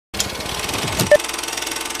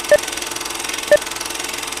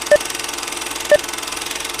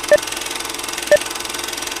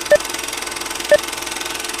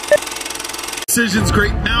Decisions,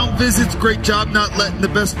 great mound visits, great job not letting the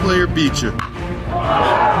best player beat you.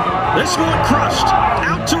 This one crushed,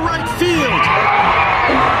 out to right field.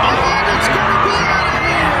 And it's going to be out of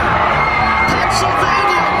here.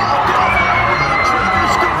 Pennsylvania walk-off home run.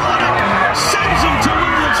 Travis Gavonic sends him to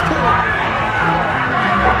Williamsport.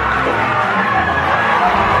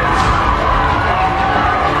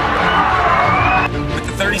 With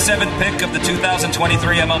the 37th pick of the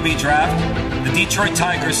 2023 MLB Draft, the Detroit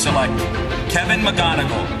Tigers select Kevin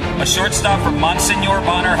McDonough, a shortstop from Monsignor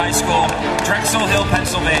Bonner High School, Drexel Hill,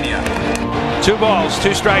 Pennsylvania. 2 balls,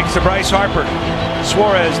 2 strikes to Bryce Harper.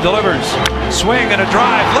 Suarez delivers. Swing and a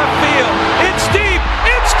drive. Left field. It's deep.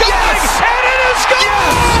 It's going. Yes! And it is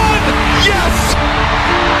gone! Yes!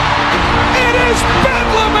 It is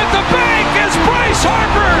bedlam at the bank as Bryce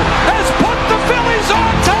Harper has put the Phillies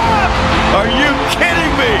on top. Are you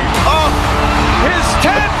kidding me? Oh, his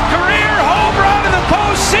 10th career home run in the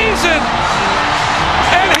postseason.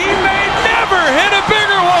 And he may never hit a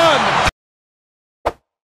bigger one.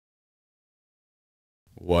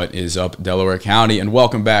 What is up, Delaware County, and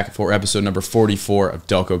welcome back for episode number 44 of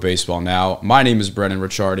Delco Baseball Now. My name is Brennan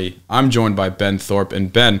Ricciardi. I'm joined by Ben Thorpe,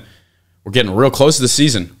 and Ben, we're getting real close to the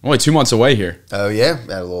season. Only 2 months away here. Oh yeah, had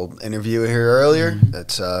a little interview here earlier.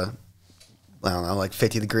 It's I don't know, like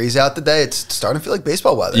 50 degrees out today. It's starting to feel like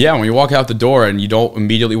baseball weather. Yeah, when you walk out the door and you don't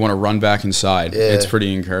immediately want to run back inside, yeah. It's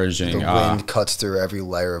pretty encouraging. The wind cuts through every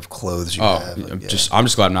layer of clothes you have. Like, I'm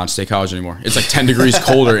just glad I'm not in State College anymore. It's like 10 degrees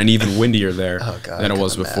colder and even windier there than it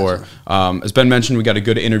was before. As Ben mentioned, we got a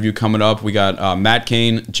good interview coming up. We got Matt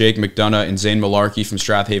Kane, Jake McDonough, and Zane Malarkey from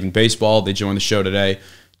Strath Baseball. They joined the show today.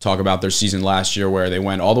 Talk about their season last year where they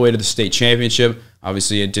went all the way to the state championship.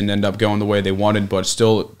 Obviously, it didn't end up going the way they wanted, but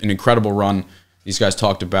still an incredible run. These guys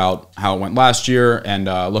talked about how it went last year and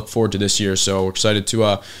look forward to this year. So we're excited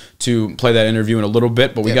to play that interview in a little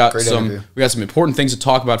bit. But we got some important things to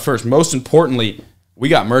talk about first. Most importantly, we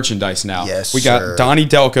got merchandise now. Yes, we got Donnie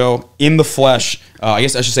Delco in the flesh. I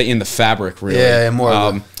guess I should say in the fabric, really. Yeah,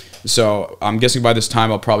 more. So I'm guessing by this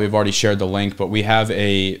time I'll probably have already shared the link. But we have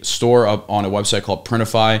a store up on a website called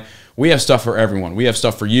Printify. We have stuff for everyone. We have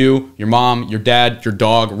stuff for you, your mom, your dad, your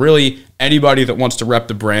dog, really anybody that wants to rep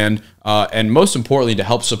the brand, and most importantly, to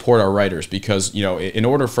help support our writers. Because, you know, in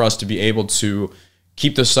order for us to be able to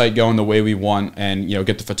keep the site going the way we want and, you know,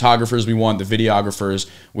 get the photographers we want, the videographers,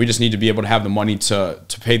 we just need to be able to have the money to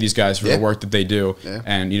pay these guys for the work that they do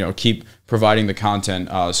and, you know, keep providing the content.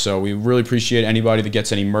 So we really appreciate anybody that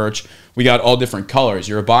gets any merch. We got all different colors.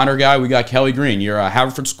 You're a Bonner guy, we got Kelly Green. You're a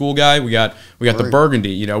Haverford School guy, we got the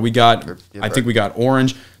burgundy. You know, we got, I think we got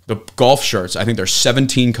orange. The golf shirts, I think there's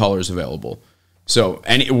 17 colors available. So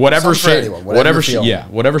whatever shade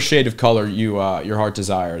of color your heart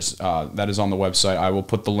desires, that is on the website. I will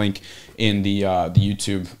put the link in the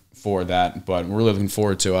YouTube for that. But we're really looking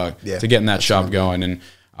forward to getting that shop going. And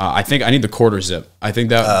I think I need the quarter zip. I think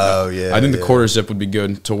that. The quarter zip would be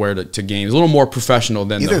good to wear to games. A little more professional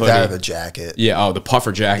than either the hoodie. that or the jacket. Yeah. Oh, the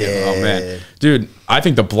puffer jacket. Yeah. Oh man, dude. I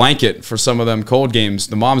think the blanket for some of them cold games.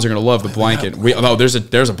 The moms are gonna love the blanket.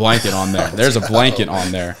 There's a blanket on there. There's a blanket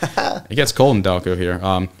on there. It gets cold in Delco here.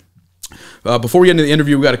 Before we get into the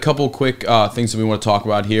interview, we got a couple quick things that we want to talk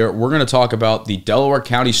about here. We're going to talk about the Delaware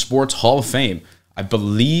County Sports Hall of Fame. I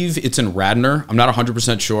believe it's in Radnor. I'm not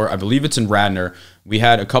 100% sure. I believe it's in Radnor. We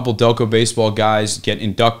had a couple Delco baseball guys get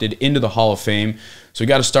inducted into the Hall of Fame. So we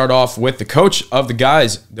got to start off with the coach of the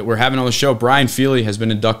guys that we're having on the show. Brian Fili has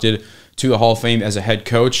been inducted to the Hall of Fame as a head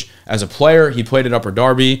coach. As a player, he played at Upper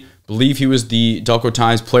Darby. I believe he was the Delco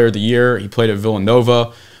Times Player of the Year. He played at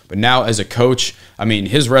Villanova. But now as a coach, I mean,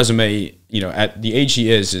 his resume, you know, at the age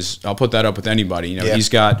he is I'll put that up with anybody. You know, he's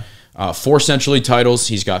got 4 Central League titles.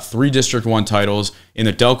 He's got 3 District 1 titles. In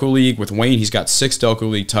the Delco League with Wayne, he's got 6 Delco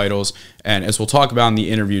League titles. And as we'll talk about in the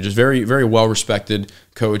interview, just very, very well-respected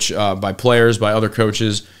coach by players, by other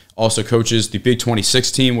coaches. Also coaches the Big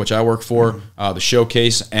 26 team, which I work for, the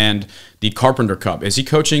Showcase, and the Carpenter Cup. Is he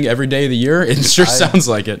coaching every day of the year? It sure sounds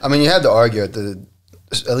like it. I mean, you had to argue at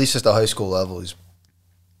least at the high school level, he's,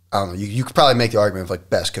 I don't know. You could probably make the argument of like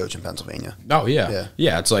best coach in Pennsylvania. Oh yeah.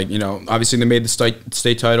 It's like, you know, obviously they made the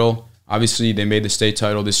state title. Obviously they made the state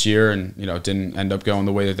title this year, and you know it didn't end up going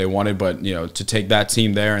the way that they wanted. But you know, to take that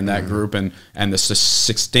team there and that group and the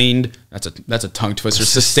sustained that's a tongue twister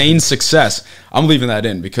sustained success. I'm leaving that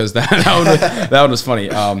in because that one was funny.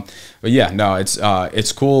 But yeah, no,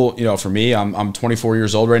 it's cool. You know, for me, I'm 24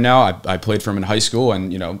 years old right now. I played for him in high school,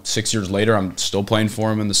 and you know, 6 years later, I'm still playing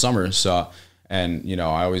for him in the summers. And you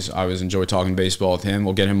know, I always enjoy talking baseball with him.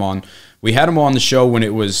 We'll get him on. We had him on the show when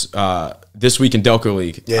it was This Week in Delco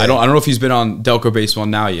League. Yeah. I don't know if he's been on Delco Baseball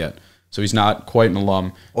Now yet. so he's not quite an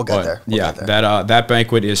alum. We'll get there. Yeah, that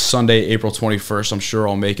banquet is Sunday, April 21st. I'm sure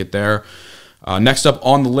I'll make it there. Next up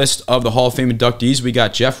on the list of the Hall of Fame inductees, we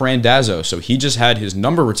got Jeff Randazzo. So he just had his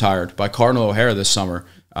number retired by Cardinal O'Hara this summer.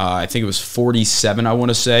 I think it was 47, I want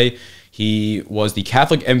to say. He was the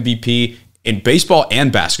Catholic MVP in baseball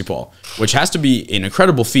and basketball, which has to be an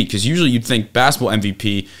incredible feat because usually you'd think basketball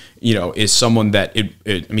MVP, is someone that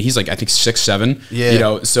he's like, I think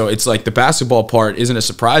 6'7", so it's like the basketball part isn't as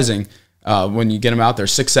surprising when you get him out there.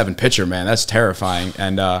 6'7" pitcher, man, that's terrifying.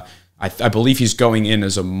 And I believe he's going in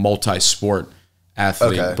as a multi-sport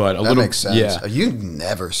athlete, but that makes sense. Yeah, you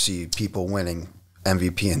never see people winning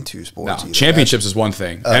MVP in 2 sports. No, championships is one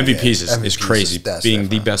thing. MVPs is crazy. Being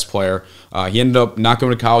the best player. He ended up not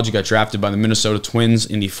going to college. He got drafted by the Minnesota Twins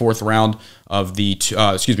in the 4th round of the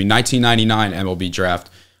 1999 MLB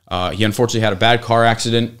draft. He unfortunately had a bad car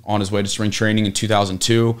accident on his way to spring training in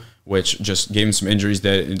 2002, which just gave him some injuries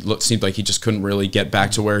that it seemed like he just couldn't really get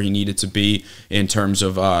back to where he needed to be in terms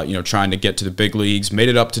of trying to get to the big leagues. Made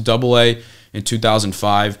it up to AA in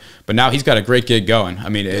 2005, but now he's got a great gig going. I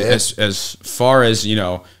mean, as far as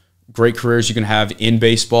great careers you can have in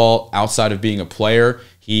baseball outside of being a player,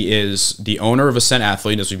 he is the owner of Ascent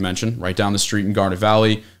Athlete, as we've mentioned, right down the street in Garnet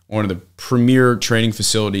Valley, one of the premier training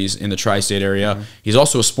facilities in the tri-state area. Mm-hmm. He's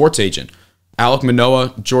also a sports agent. Alec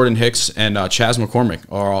Manoah, Jordan Hicks, and Chaz McCormick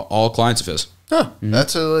are all clients of his. Huh. Mm-hmm.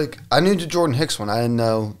 That's I knew Jordan Hicks when I didn't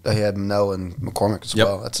know that he had Manoah and McCormick as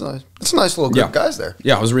well. That's nice. That's a nice little group of guys there.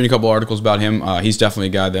 Yeah, I was reading a couple articles about him. He's definitely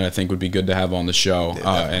a guy that I think would be good to have on the show.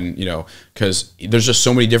 And because there's just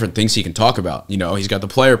so many different things he can talk about. He's got the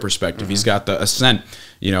player perspective. Mm-hmm. He's got the ascent.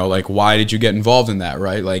 Like why did you get involved in that,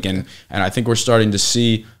 right? Like and I think we're starting to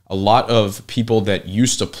see a lot of people that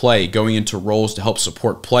used to play going into roles to help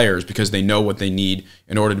support players because they know what they need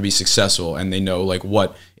in order to be successful, and they know like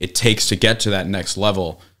what it takes to get to that next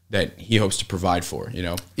level that he hopes to provide for.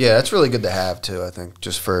 Yeah, that's really good to have too. I think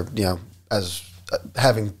just for as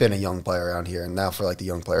having been a young player around here, and now for like the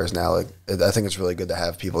young players now, I think it's really good to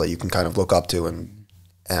have people that you can kind of look up to and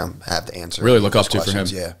have the answer. Really look up to for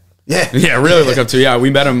him. Yeah, really look up to. Yeah,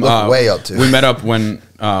 we met him. Way up to. We met up when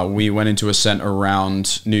we went into Ascent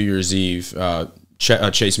around New Year's Eve.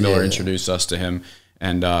 Chase Miller introduced us to him,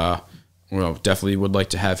 and definitely would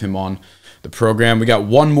like to have him on the program. We got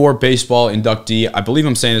one more baseball inductee. I believe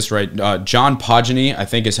I'm saying this right. John Podgajny, I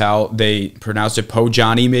think is how they pronounced it.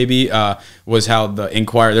 Podgajny, maybe, was how the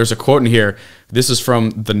Inquirer. There's a quote in here. This is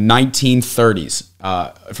from the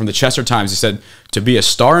 1930s, from the Chester Times. He said, "To be a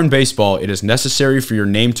star in baseball, it is necessary for your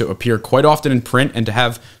name to appear quite often in print and to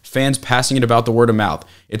have fans passing it about the word of mouth.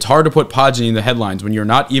 It's hard to put Podgajny in the headlines when you're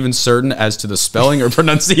not even certain as to the spelling or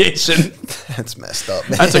pronunciation." That's messed up,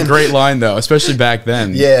 man. That's a great line, though, especially back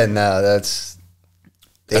then. Yeah, no, that's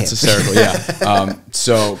hysterical, yeah.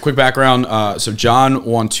 So, quick background. So, John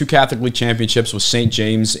won 2 Catholic League championships with St.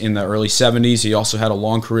 James in the early 70s. He also had a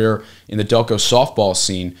long career in the Delco softball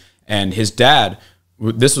scene. And his dad,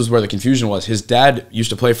 this was where the confusion was, his dad used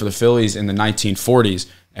to play for the Phillies in the 1940s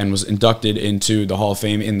and was inducted into the Hall of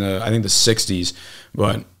Fame in the 60s.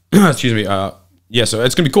 But, excuse me, so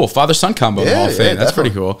it's going to be cool. Father-son combo in the Hall of Fame. That's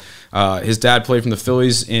pretty cool. His dad played from the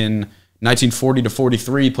Phillies in 1940 to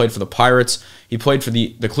 43, he played for the Pirates. He played for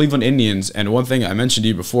the Cleveland Indians. And one thing I mentioned to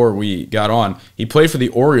you before we got on, he played for the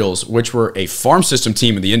Orioles, which were a farm system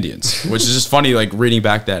team of the Indians, which is just funny, like reading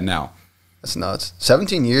back that now. That's nuts.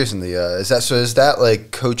 17 years in the is that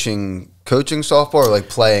like coaching softball or like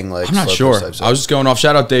playing like? I'm not sure. I was just going off.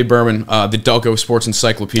 Shout out Dave Berman, the Delco Sports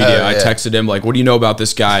Encyclopedia. I texted him like, "What do you know about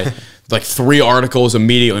this guy?" Like 3 articles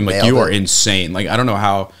immediately. I'm like, "You are insane!" Like I don't know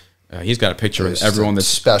how. He's got a picture of everyone that's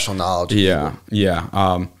special knowledge. Yeah.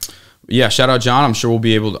 Shout out John. I'm sure we'll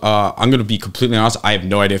be able to. I'm going to be completely honest. I have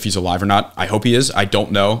no idea if he's alive or not. I hope he is. I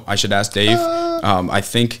don't know. I should ask Dave. I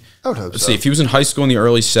think. I would hope let's see. If he was in high school in the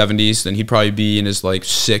early 70s, then he'd probably be in his like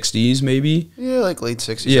 60s, maybe. Yeah, like late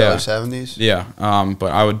 60s, early 70s. Yeah.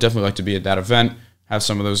 But I would definitely like to be at that event. Have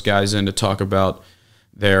some of those guys in to talk about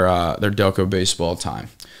their Delco baseball time.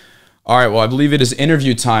 All right, well, I believe it is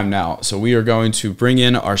interview time now. So we are going to bring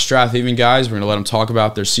in our Strath Haven guys. We're going to let them talk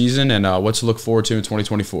about their season and what to look forward to in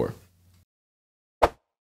 2024.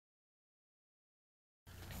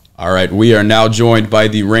 All right, we are now joined by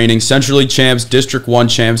the reigning Central League champs, District 1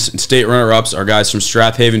 champs, and state runner-ups, our guys from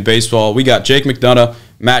Strath Haven Baseball. We got Jake McDonough,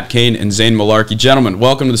 Matt Kane, and Zane Malarkey. Gentlemen,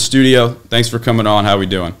 welcome to the studio. Thanks for coming on. How are we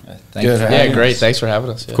doing? Good. Great. Thanks for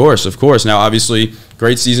having us. Yeah. Of course. Now, obviously,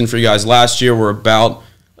 great season for you guys last year. We're about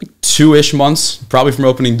 2-ish months, probably from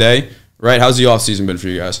opening day, right? How's the off season been for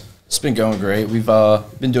you guys? It's been going great. We've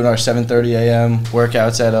been doing our 7:30 a.m.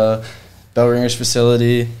 workouts at a Bell Ringers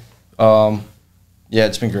facility.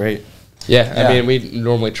 It's been great. Yeah, I mean, we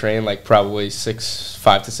normally train like probably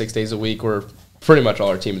 5 to 6 days a week. We're pretty much all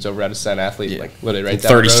our team is over at a Ascent Athlete, like literally right down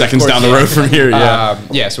 30 the road. seconds down the road from here,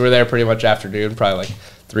 yeah. So we're there pretty much afternoon, probably like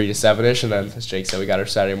 3 to 7-ish, and then as Jake said, we got our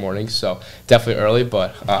Saturday mornings, so definitely early,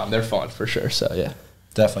 but they're fun for sure, so yeah.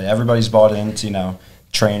 Definitely. Everybody's bought into,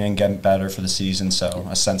 training, getting better for the season, so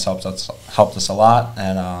Ascent's helped us a lot,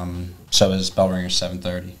 and so is Bellringer's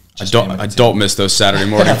 7:30. I don't miss those Saturday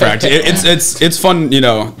morning practices. It's fun,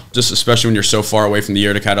 just especially when you're so far away from the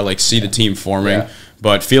year to kind of like see the team forming. Yeah.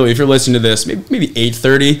 But Fili, if you're listening to this, maybe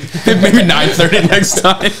 8:30, maybe 9:30 next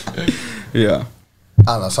time. Yeah. I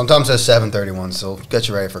don't know. Sometimes those 7:30 ones will get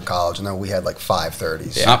you ready for college. I know we had like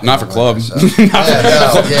 5:30s. Yeah. Not for club. So.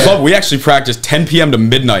 Club, we actually practiced 10 p.m. to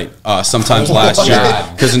midnight sometimes last year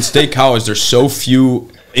because in State College there's so few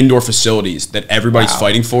indoor facilities that everybody's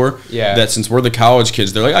fighting for. Yeah. That since we're the college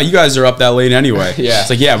kids, they're like, oh, you guys are up that late anyway. Yeah. It's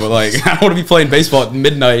like, yeah, but like I don't want to be playing baseball at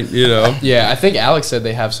midnight, Yeah, I think Alex said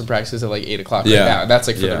they have some practices at like 8 o'clock right now. And that's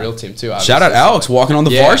like for the real team too. Obviously. Shout out Alex walking on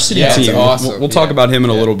the varsity team. That's awesome. We'll talk about him in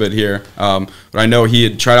a little bit here. But I know he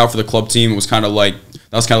had tried out for the club team. It was kind of like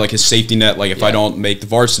his safety net. Like if I don't make the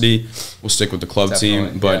varsity, we'll stick with the club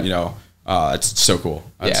team. But it's so cool.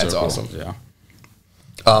 It's awesome. Yeah.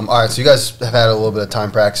 All right, so you guys have had a little bit of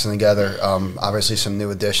time practicing together. Obviously, some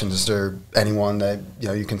new additions. Is there anyone that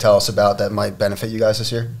you can tell us about that might benefit you guys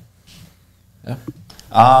this year? Yeah.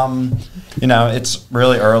 It's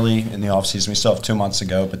really early in the offseason. We still have 2 months to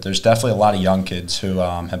go, but there's definitely a lot of young kids who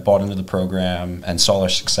have bought into the program and saw our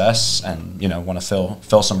success and want to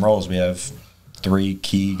fill some roles. We have 3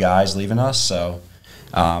 key guys leaving us, so.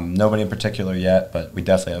 Nobody in particular yet, but we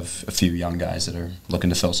definitely have a few young guys that are looking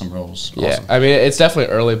to fill some roles. Yeah, awesome. I mean, it's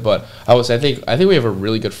definitely early, but I would say I think we have a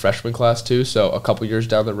really good freshman class too. So a couple years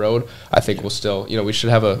down the road, I think we'll still, we should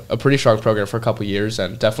have a pretty strong program for a couple years,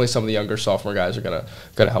 and definitely some of the younger sophomore guys are gonna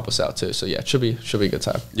help us out too. So yeah, it should be a good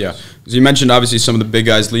time. Yeah, as you mentioned, obviously some of the big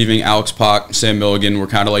guys leaving. Alex Pock, Sam Milligan were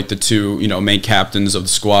kind of like the 2 main captains of the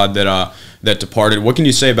squad that departed. What can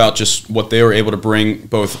you say about just what they were able to bring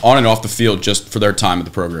both on and off the field just for their time at the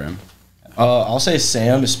program? I'll say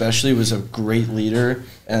Sam especially was a great leader,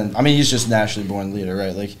 and I mean he's just naturally born leader,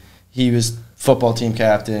 right? Like he was football team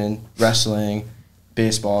captain, wrestling,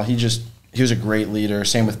 baseball. He was a great leader.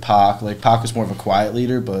 Same with Pac. Like Pac was more of a quiet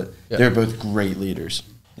leader, but they were both great leaders.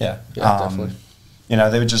 Yeah, definitely.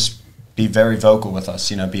 They would just be very vocal with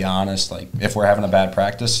us, be honest. Like, if we're having a bad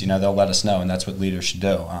practice, they'll let us know, and that's what leaders should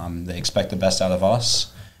do. They expect the best out of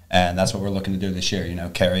us, and that's what we're looking to do this year,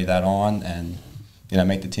 carry that on and,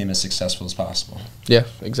 make the team as successful as possible. Yeah,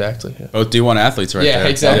 exactly. Yeah. Both D1 athletes right there.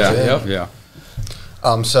 Exactly. Yeah.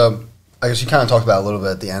 So I guess you kind of talked about it a little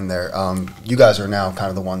bit at the end there. You guys are now kind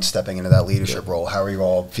of the ones stepping into that leadership role. How are you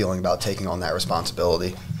all feeling about taking on that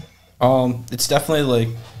responsibility? It's definitely, like,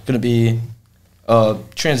 going to be a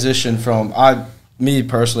transition from me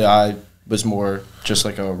personally. I was more just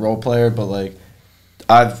like a role player, but like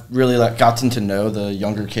I've really gotten to know the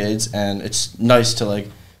younger kids, and it's nice to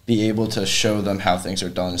be able to show them how things are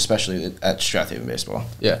done, especially at Strath baseball.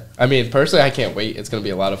 Yeah, I mean personally, I can't wait. It's going to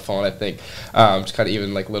be a lot of fun. I think just kind of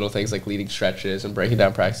even little things like leading stretches and breaking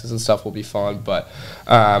down practices and stuff will be fun. But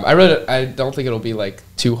I don't think it'll be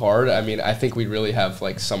too hard. I mean, I think we really have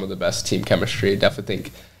some of the best team chemistry. I definitely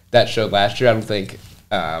think that showed last year. I don't think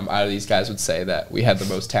out of these guys would say that we had the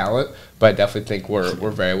most talent, but I definitely think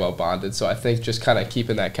we're very well bonded. So I think just kind of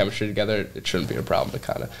keeping that chemistry together, it shouldn't be a problem to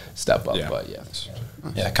kind of step up. Yeah. But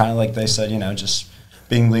yeah, kind of like they said, just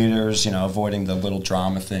being leaders, avoiding the little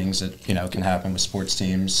drama things that can happen with sports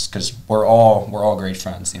teams, because we're all great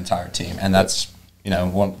friends, the entire team, and that's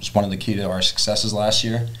one of the key to our successes last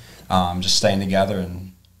year. Just staying together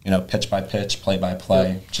and pitch by pitch, play by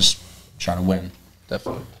play, just trying to win.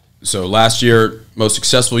 Definitely. So last year, most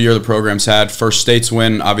successful year the program's had. First state's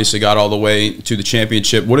win, obviously got all the way to the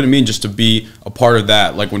championship. What did it mean just to be a part of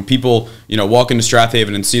that? When people, walk into Strath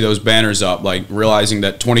Haven and see those banners up, realizing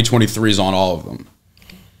that 2023 is on all of them.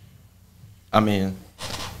 I mean,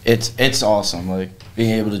 it's awesome,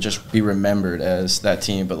 being able to just be remembered as that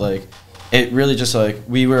team. But it really just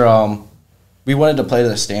we wanted to play to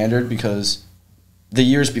the standard, because the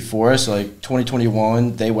years before us,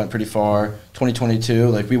 2021, they went pretty far.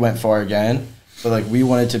 2022, we went far again. But, we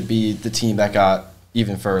wanted to be the team that got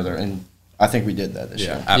even further, and I think we did that this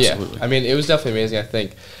year. Absolutely. Yeah. I mean, it was definitely amazing. I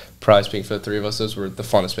think, probably speaking for the 3 of us, those were the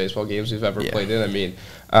funnest baseball games we've ever played in. I mean,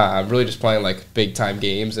 really just playing, big-time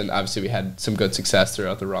games, and obviously we had some good success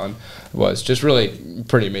throughout the run. It was just really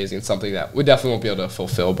pretty amazing. It's something that we definitely won't be able to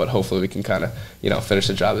fulfill, but hopefully we can kind of, finish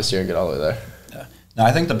the job this year and get all the way there. Yeah. No,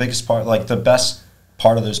 I think the biggest part, the best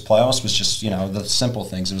part of those playoffs was just, the simple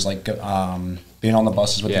things. It was being on the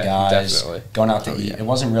buses with the guys, definitely. going out to eat. It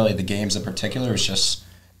wasn't really the games in particular. It was just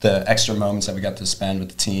the extra moments that we got to spend with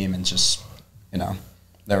the team, and just, you know,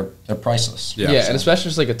 they're priceless. Yeah, and especially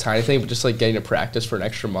just like a tiny thing, but just like getting to practice for an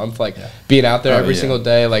extra month, like being out there every single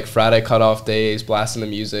day, like Friday cutoff days, blasting the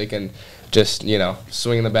music, and just, you know,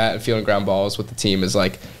 swinging the bat and feeling ground balls with the team is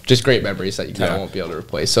like just great memories that you kind of won't be able to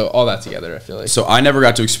replace. So all that together, I feel like. So I never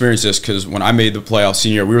got to experience this because when I made the playoff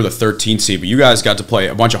senior year, we were the 13th seed, but you guys got to play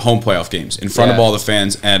a bunch of home playoff games in front of all the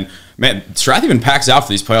fans. And man, Strath even packs out for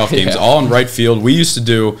these playoff games, all in right field. We used to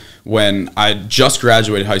do when I just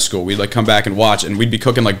graduated high school. We'd like come back and watch, and we'd be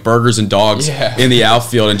cooking like burgers and dogs in the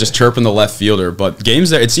outfield and just chirping the left fielder. But games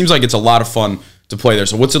there, it seems like it's a lot of fun to play there.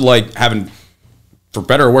 So what's it like having, for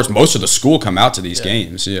better or worse, most of the school come out to these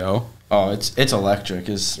games, you know? Oh, it's electric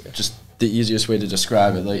is just the easiest way to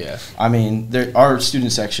describe it. Like, I mean, our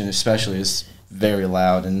student section especially is very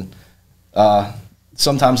loud and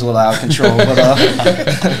sometimes a little out of control, but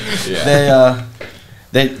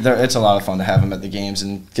it's a lot of fun to have them at the games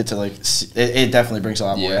and get to like it definitely brings a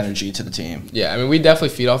lot more energy to the team. Yeah, I mean, we definitely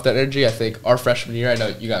feed off that energy. I think our freshman year, I know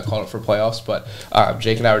you got called up for playoffs, but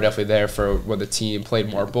Jake and I were definitely there for when the team played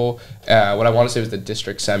Marple. What I want to say was the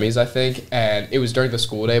district semis, I think, and it was during the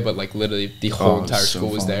school day, but like literally the whole entire school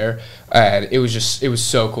was there, and it was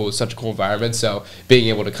so cool. It was such a cool environment. So being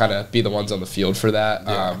able to kind of be the ones on the field for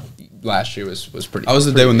that. Last year was pretty. I was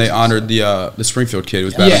the day when they honored the Springfield kid who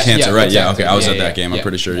was battling cancer, right? Yeah, okay, I was at that game. I'm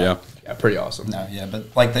pretty sure. Yeah, pretty awesome. No,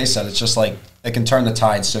 but like they said, it's just like it can turn the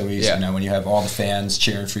tide so easy. You know, when you have all the fans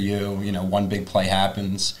cheering for you, you know, one big play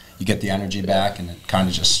happens, you get the energy back, and it kind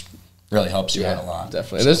of just really helps you out a lot.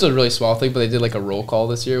 Definitely. And this is a really small thing, but they did like a roll call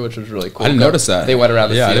this year, which was really cool. I didn't notice that. They went around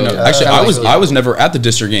the field. Actually, I was never at the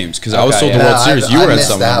district games because I was sold the World Series. You were at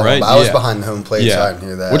some of them, right? I was behind the home plate, so I didn't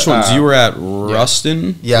hear that. Which ones? You were at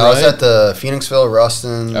Ruston? Yeah, I was at the Phoenixville,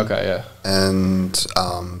 Ruston. Okay, yeah. And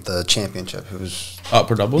the championship, who was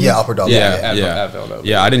Upper Dublin? Yeah, Upper Dublin.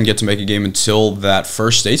 Yeah, I didn't get to make a game until that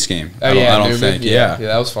first states game. I don't think. Yeah,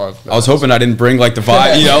 that was fun. I was hoping I didn't bring like the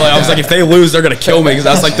vibe. You know, like, I was like, if they lose, they're gonna kill me because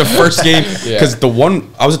that's like the first game. Because the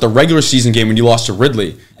one I was at the regular season game when you lost to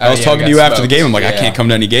Ridley. I was talking to you after the game. I'm like, I can't come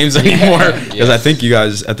to any games anymore because I think you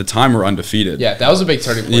guys at the time were undefeated. Yeah, that was a big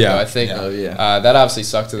turning point. Though, I think that obviously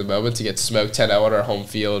sucked in the moment to get smoked 10-0 at our home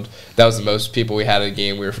field. That was the most people we had in a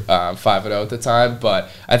game. We were 5-0 at the time, but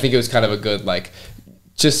I think it was kind of a good like.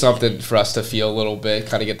 Just something for us to feel a little bit,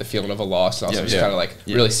 kind of get the feeling of a loss, and also just kind of like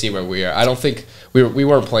really see where we are. I don't think we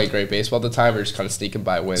weren't playing great baseball at the time. We were just kind of sneaking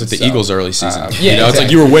by wins. It's like the Eagles' early season. You know, it's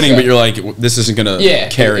like you were winning, but you're like, this isn't gonna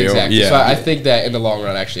carry over. Yeah. So I think that in the long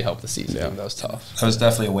run, actually helped the season. Even though it was tough. That was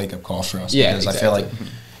definitely a wake up call for us. Because I feel like,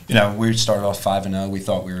 you know, we started off 5-0. We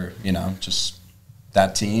thought we were, you know, just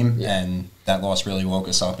that team, and that loss really woke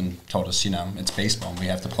us up and told us, you know, it's baseball and we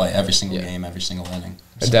have to play every single game, every single inning.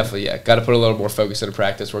 And definitely, got to put a little more focus into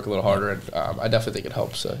practice, work a little harder, and I definitely think it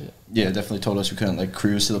helps. So it definitely told us we couldn't like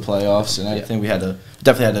cruise to the playoffs, and I think we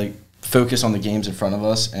definitely had to focus on the games in front of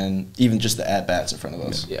us and even just the at bats in front of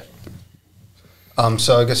us.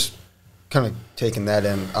 So I guess kind of taking that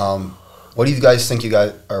in, what do you guys think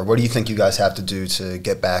what do you think you guys have to do to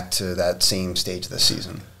get back to that same stage this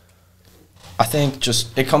season? I think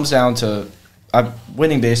just it comes down to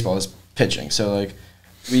winning baseball is pitching. So like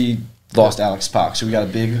we lost Alex Pock, so we got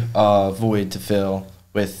a big void to fill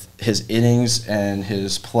with his innings and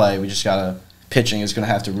his play. We just gotta pitching is gonna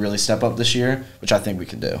have to really step up this year, which I think we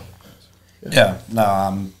can do.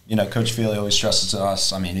 You know, Coach Fili always stresses to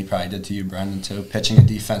us. I mean, he probably did to you, Brendan, too. Pitching and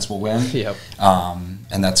defense will win.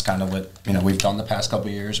 And that's kind of what we've done the past couple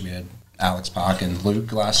of years. We had Alex Pock and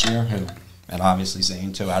Luke last year, and obviously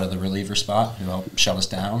Zane too, out of the reliever spot, who helped shut us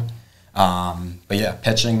down. But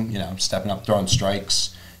pitching, you know, stepping up, throwing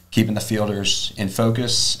strikes, keeping the fielders in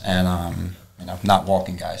focus, and you know, not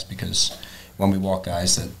walking guys, because when we walk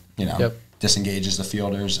guys, that disengages the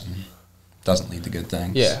fielders and doesn't lead to good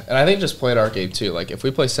things. Yeah, and I think just playing our game too. Like if we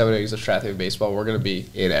play 7 innings of Strath baseball, we're going to be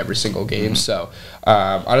in every single game. So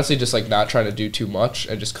honestly, just like not trying to do too much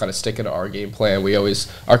and just kind of sticking to our game plan.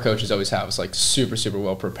 Our coaches always have us like super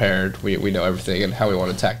well prepared. We know everything and how we want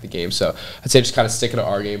to attack the game. So I'd say just kind of sticking to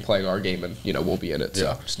our game, playing our game, and you know we'll be in it.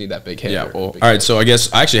 So just need that big hit. Yeah. Well, all right. So I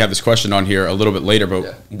guess I actually have this question on here a little bit later,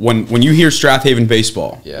 but when you hear Strath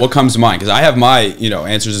baseball, what comes to mind? Because I have my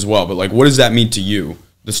answers as well. But like, what does that mean to you?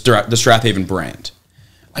 The Strath brand.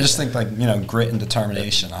 I just think grit and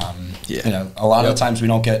determination. You know, a lot of the times we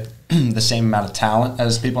don't get the same amount of talent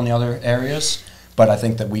as people in the other areas, but I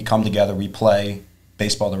think that we come together, we play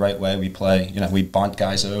baseball the right way. We play, we bunt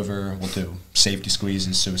guys over, we'll do safety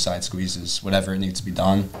squeezes, suicide squeezes, whatever it needs to be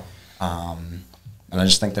done. And I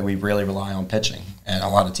just think that we really rely on pitching. And a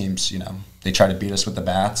lot of teams, they try to beat us with the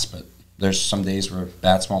bats, but there's some days where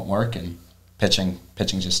bats won't work and pitching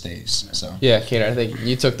just stays. So yeah, Kane, I think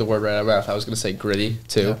you took the word right out of my mouth. I was going to say gritty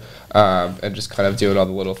too, and just kind of doing all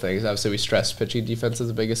the little things. Obviously, we stress pitching defense is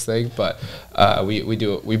the biggest thing, but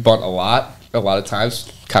we bunt a lot of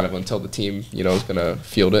times, kind of until the team is going to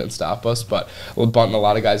field it and stop us. But we're bunting a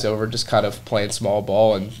lot of guys over, just kind of playing small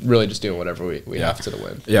ball and really just doing whatever we have to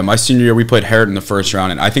win. Yeah, my senior year we played Herod in the first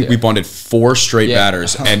round, and I think we bunted 4 straight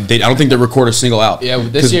batters, and I don't think they recorded a single out. Yeah,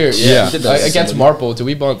 this year, against Marple, did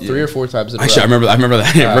we bunt 3 or 4 times in a row? Actually, I remember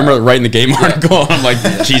that. I remember writing the game article. I'm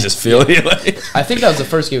like, Jesus, Fili. I think that was the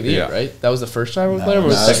first game of the year, right? That was the first time we played him, or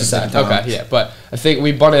was the second time? Okay, yeah, but I think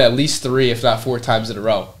we bunted at least 3, if not 4 times in a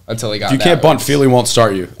row until he got. If you can't bunt, Fili won't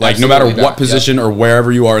start you. Like no matter what position or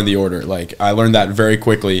wherever you are in the order. Like I learned that very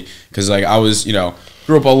quickly because like I was,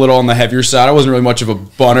 grew up a little on the heavier side. I wasn't really much of a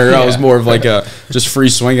bunter. I was more of like a just free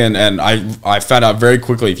swinging, and I found out very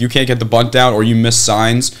quickly if you can't get the bunt down or you miss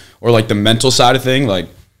signs or like the mental side of thing, like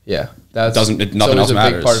nothing else matters.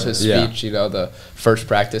 A big part of his speech, the first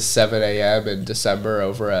practice 7 a.m. in December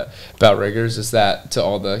over at Boutriggers is that to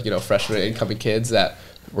all the freshmen and incoming kids that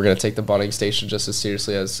we're going to take the bunting station just as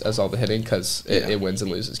seriously as all the hitting because it wins and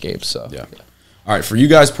loses games. So yeah. All right, for you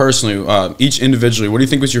guys personally, each individually, what do you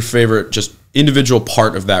think was your favorite just individual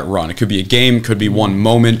part of that run? It could be a game, could be one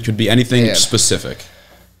moment, could be anything specific.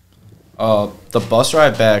 The bus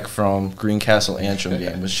ride back from Greencastle Antrim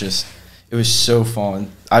game was it was so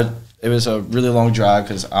fun. It was a really long drive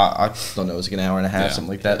because I don't know, it was like an hour and a half, something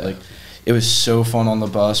like that. Yeah. Like it was so fun on the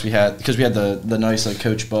bus. We had the nice like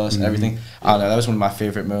coach bus and everything. I don't know, that was one of my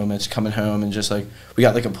favorite moments coming home and just like we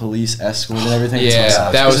got like a police escort and everything.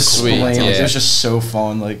 Yeah, that was sweet. Yeah. It was just so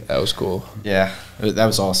fun. Like that was cool. Yeah, that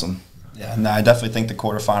was awesome. Yeah, no, I definitely think the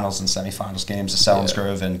quarterfinals and semifinals games, the Selins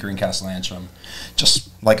Grove and Greencastle Antrim, just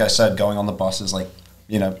like I said, going on the buses, like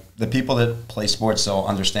the people that play sports they'll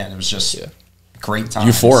understand. It was just great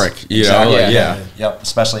times. Euphoric, Yep,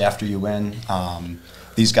 especially after you win.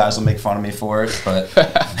 These guys will make fun of me for it, but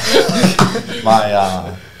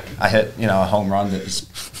I hit a home run that was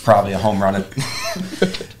probably a home run at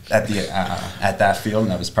that field,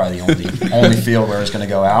 and that was probably the only field where it was going to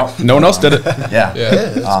go out. No one else did it.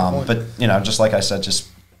 Yeah. But just like I said, just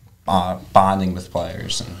bonding with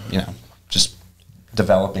players and just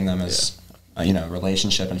developing them as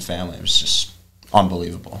relationship and family. It was just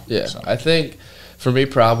unbelievable. Yeah, so. I think. For me,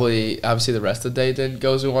 probably, obviously the rest of the day didn't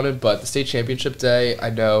go as we wanted, but the state championship day,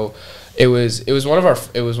 I know it was one of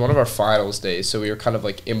our finals days, so we were kind of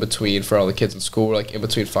like in between for all the kids in school. We're like in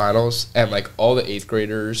between finals, and like all the 8th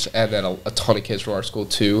graders, and then a ton of kids from our school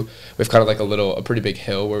too. We've kind of like a pretty big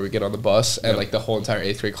hill where we get on the bus, and like the whole entire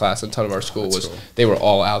 8th grade class and a ton of our school they were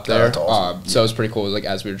all out there. That's awesome. So it was pretty cool. Like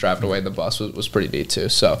as we were driving away in the bus was pretty neat too.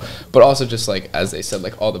 So, but also just like as they said,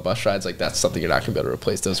 like all the bus rides, like that's something you're not gonna be able to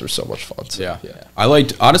replace. Those were so much fun. So, yeah. I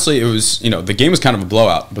liked honestly. It was the game was kind of a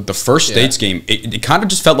blowout, but the first states game it kind of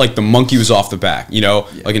just felt like the monkey was off the back.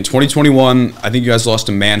 Like in 2021, I think you guys lost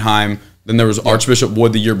to Mannheim. Then there was Archbishop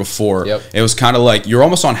Wood the year before. It was kind of like you're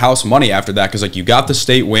almost on house money after that because like you got the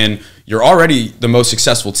state win. You're already the most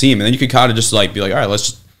successful team, and then you could kind of just like be like, all right,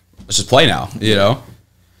 let's just play now.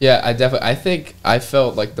 Yeah, I think I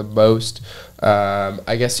felt like the most.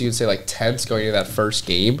 I guess you could say like tense going into that first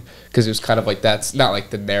game because it was kind of like that's not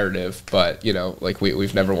like the narrative, but like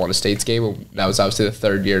we've never won a states game. That was obviously the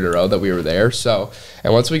 3rd year in a row that we were there. So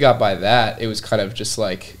and once we got by that, it was kind of just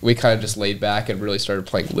like we kind of just laid back and really started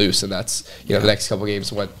playing loose, and that's the next couple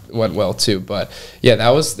games went well too. But yeah, that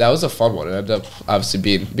was a fun one. It ended up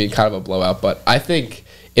obviously being kind of a blowout, but I think.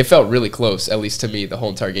 It felt really close, at least to me, the whole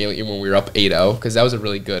entire game, even when we were up 8-0, because that was a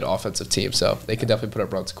really good offensive team. So they could definitely put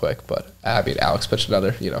up runs quick. But, I mean, Alex pitched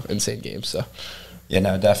another, insane game. So, yeah,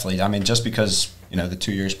 no, definitely. I mean, just because, the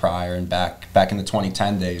 2 years prior and back in the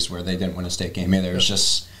 2010 days where they didn't win a state game either, it was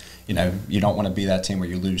just, you don't want to be that team where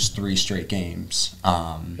you lose 3 straight games.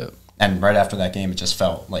 And right after that game, it just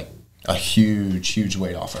felt like a huge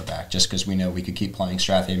weight off our back just because we know we could keep playing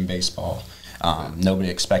Strath Haven baseball. Nobody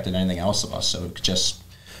expected anything else of us, so it could just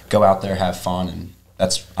go out there, have fun, and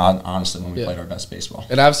that's honestly when we played our best baseball.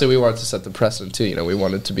 And obviously we wanted to set the precedent too. We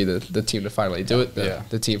wanted to be the team to finally do it,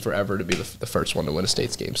 the team forever to be the first one to win a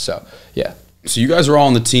states game. So, yeah. So you guys were all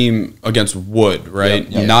on the team against Wood, right?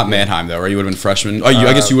 Yep. Not Mannheim, though, right? You would have been freshmen.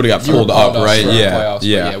 I guess you would have got pulled up, right?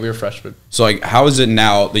 Yeah, we were freshmen. So, like, how is it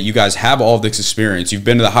now that you guys have all of this experience? You've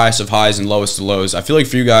been to the highest of highs and lowest of lows. I feel like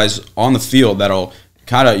for you guys on the field, that'll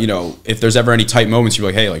kind of, if there's ever any tight moments, you're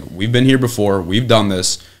like, hey, like, we've been here before. We've done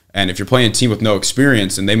this. And if you're playing a team with no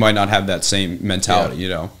experience, then they might not have that same mentality,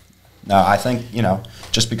 No, I think,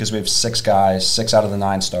 just because we have 6 guys, 6 out of the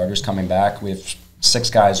 9 starters coming back, we have 6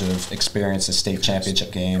 guys who have experienced a state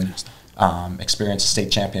championship game, experienced a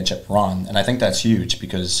state championship run. And I think that's huge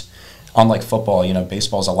because unlike football,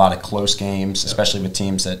 baseball is a lot of close games, especially with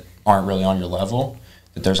teams that aren't really on your level,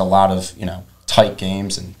 that there's a lot of, tight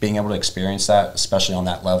games, and being able to experience that, especially on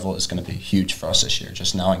that level, is going to be huge for us this year.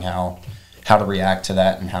 Just knowing how to react to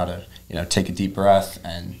that and how to, take a deep breath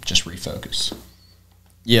and just refocus.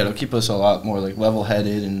 Yeah, it'll keep us a lot more like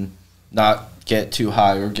level-headed and not get too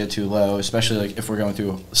high or get too low, especially like if we're going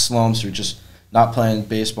through slumps or just not playing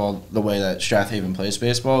baseball the way that Strath Haven plays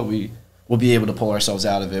baseball. We'll be able to pull ourselves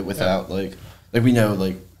out of it without like we know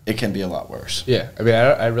like it can be a lot worse. Yeah, I mean,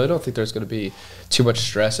 I really don't think there's going to be too much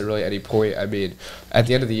stress at really any point. I mean, at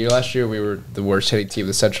the end of the year last year, we were the worst hitting team in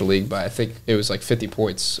the Central League, but I think it was like 50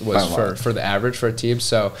 points was for the average for a team.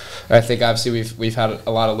 So I think obviously we've had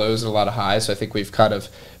a lot of lows and a lot of highs. So I think we've kind of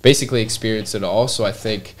basically experienced it all. So I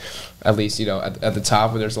think at least at the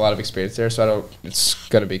top, there's a lot of experience there. So it's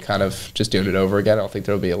going to be kind of just doing it over again. I don't think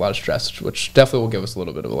there will be a lot of stress, which definitely will give us a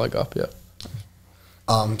little bit of a leg up. Yeah.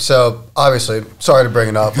 So obviously, sorry to bring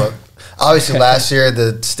it up, but obviously last year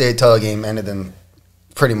the state title game ended in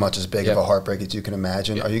pretty much as big of a heartbreak as you can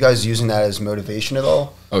imagine. Are you guys using that as motivation at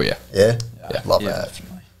all? Oh yeah. Yeah? Love that.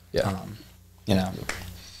 Definitely. Yeah.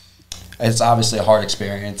 It's obviously a hard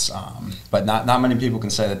experience, but not many people can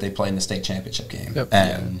say that they played in the state championship game. Yep.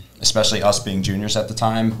 And especially us being juniors at the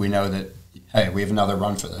time, we know that, hey, we have another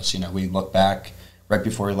run for this. We look back right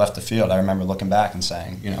before we left the field. I remember looking back and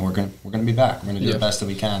saying, we're going to be back. We're going to do the best that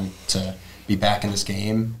we can to be back in this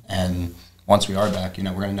game. And once we are back, we're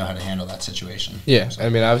going to know how to handle that situation. Yeah. So. I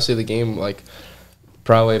mean, obviously the game,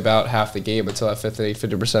 probably about half the game until that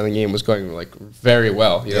 50% of the game was going very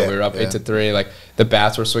well. We were up 8-3. The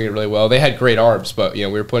bats were swinging really well. They had great arms, but we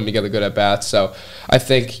were putting together good at bats. So I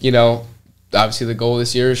think obviously the goal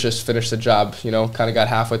this year is just finish the job. Kind of got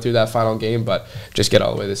halfway through that final game, but just get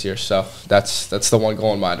all the way this year. So that's the one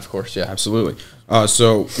goal in mind, of course. Yeah, absolutely.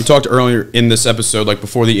 So we talked earlier in this episode,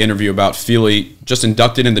 before the interview, about Fili just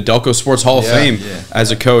inducted in the Delco Sports Hall of Fame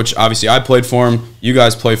as a coach. Obviously, I played for him. You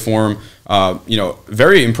guys play for him.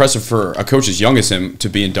 Very impressive for a coach as young as him to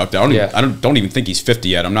be inducted. I don't even think he's 50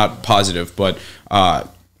 yet. I'm not positive, but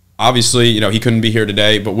obviously, he couldn't be here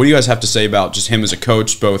today. But what do you guys have to say about just him as a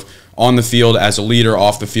coach, both on the field, as a leader,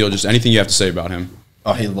 off the field? Just anything you have to say about him.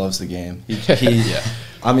 Oh, he loves the game.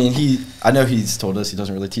 I mean, I know he's told us he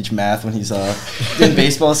doesn't really teach math when he's in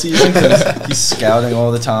baseball season because he's scouting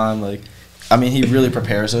all the time. He really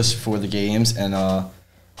prepares us for the games, and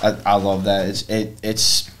I love that. It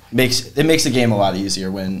makes the game a lot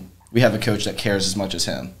easier when we have a coach that cares as much as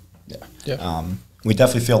him. Yeah. We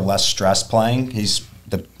definitely feel less stress playing. He's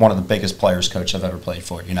one of the biggest players coach I've ever played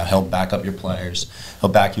for. He'll back up your players.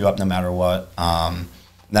 He'll back you up no matter what. And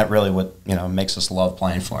that really what makes us love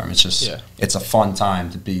playing for him. It's just it's a fun time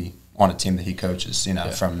to be on a team that he coaches.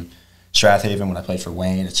 From Strath Haven when I played for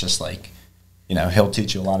Wayne, it's just he'll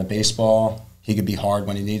teach you a lot of baseball. He could be hard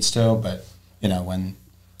when he needs to, but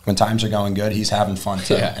when times are going good, he's having fun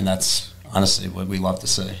too, and that's honestly what we love to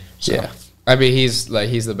see. So. Yeah. I mean, he's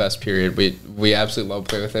the best, period. We absolutely love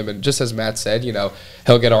playing with him. And just as Matt said,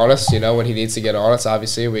 he'll get on us, when he needs to get on us.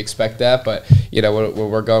 Obviously, we expect that. But, when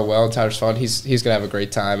we're going well and time's fun, he's going to have a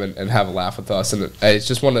great time and have a laugh with us. And it's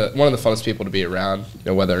just one of the funnest people to be around,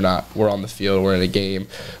 whether or not we're on the field, we're in a game,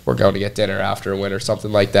 we're going to get dinner after a win or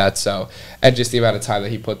something like that. So, and just the amount of time that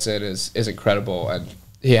he puts in is incredible. And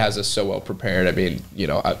he has us so well prepared. I mean,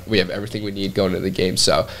 we have everything we need going into the game.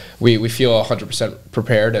 So we feel 100%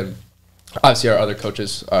 prepared, and obviously our other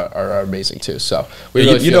coaches are amazing too. So we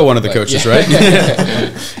really you know one of the coaches, right?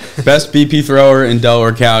 Best BP thrower in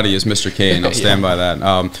Delaware County is Mr. Kane. I'll stand by that.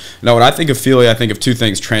 Now, when I think of Fili, I think of two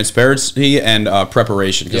things: transparency and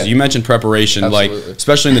preparation. Because you mentioned preparation, Absolutely.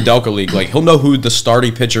 Especially in the Delco League, he'll know who the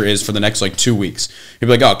starting pitcher is for the next 2 weeks. He'll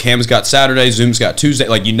be like, "Oh, Cam's got Saturday, Zoom's got Tuesday."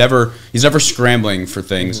 He's never scrambling for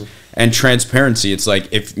things. Mm-hmm. And transparency, it's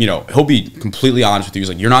if he'll be completely honest with you.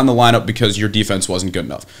 He's you're not in the lineup because your defense wasn't good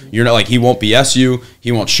enough. You're not he won't BS you.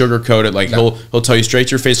 He won't sugarcoat it. He'll tell you straight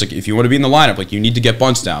to your face. If you want to be in the lineup, you need to get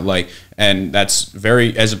bunts down. And that's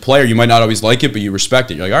very, as a player, you might not always like it, but you respect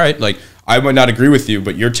it. You're all right, I might not agree with you,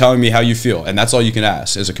 but you're telling me how you feel, and that's all you can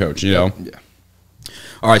ask as a coach. Yeah.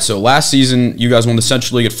 All right. So last season, you guys won the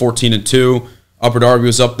Central League at 14-2. Upper Darby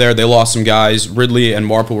was up there. They lost some guys. Ridley and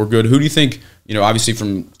Marple were good. Who do you think? Obviously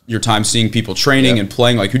from your time seeing people training and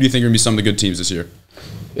playing, who do you think are going to be some of the good teams this year?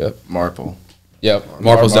 Marple. Yep.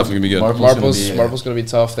 Marple's definitely going to be good. Marple's going to be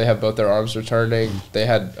tough. They have both their arms returning. They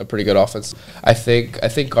had a pretty good offense. I think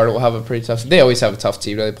Cardinal will have a pretty tough. They always have a tough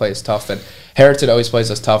team. They play as tough, and Harrington always plays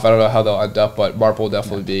as tough. I don't know how they'll end up, but Marple will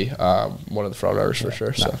definitely be one of the front runners for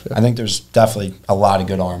sure. So I think there's definitely a lot of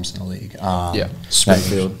good arms in the league.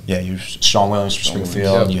 Springfield. You Sean Williams from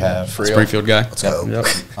Springfield. Yep. You have Springfield guy. Let's go.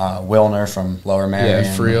 Wilner from Lower Marion.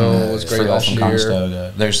 Yeah, Friel was great last from year.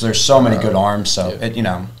 Conestoga. There's so many good arms. So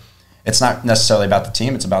it's not necessarily about the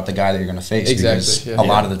team. It's about the guy that you're going to face. Exactly. Because a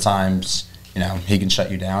lot of the times, he can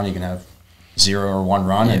shut you down. You can have 0 or 1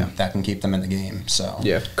 run, and that can keep them in the game. So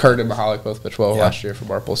Kurt and Mahalik both pitched well last year for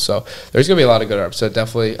Marple. So there's going to be a lot of good arms. So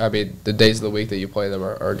definitely, I mean, the days of the week that you play them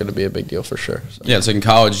are going to be a big deal for sure. So. Yeah, it's like in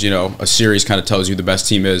college, a series kind of tells you the best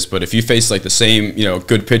team is. But if you face like the same,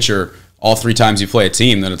 good pitcher all 3 times you play a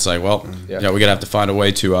team, then it's like, well, we're going to have to find a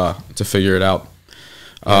way to figure it out.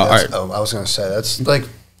 All right. I was going to say, that's like,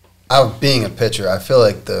 being a pitcher, I feel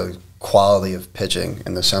like the quality of pitching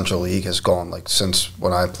in the Central League has gone, like, since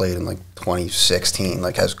when I played in, like, 2016,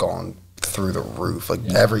 like, has gone through the roof. Like,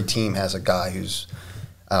 every team has a guy who's,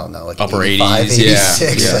 I don't know, like, upper 85, 80s,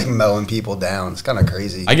 86, like, mowing people down. It's kind of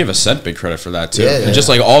crazy. I give Ascent big credit for that, too. Yeah. And just,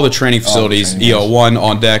 like, all the training facilities, one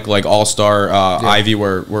on deck, like, All-Star, Ivy,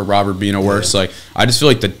 where Robert Bina works. Like, I just feel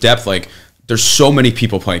like the depth, like, there's so many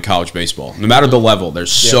people playing college baseball. No matter the level,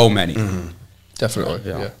 there's so many. Mm-hmm. Definitely,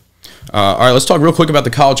 yeah. All right, let's talk real quick about the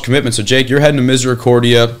college commitment. So, Jake, you're heading to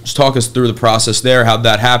Misericordia. Just talk us through the process there, how'd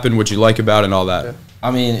that happen, what you like about it, and all that. Yeah.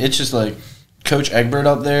 I mean, it's just like Coach Egbert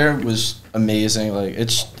up there was amazing. Like,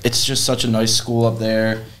 it's just such a nice school up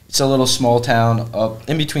there. It's a little small town up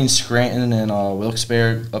in between Scranton and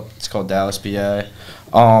Wilkes-Barre. It's called Dallas, PA.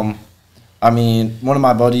 I mean, one of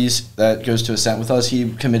my buddies that goes to Ascent with us,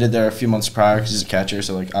 he committed there a few months prior because he's a catcher,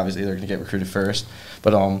 so, like, obviously they're going to get recruited first.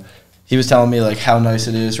 But he was telling me, like, how nice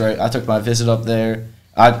it is, right? I took my visit up there.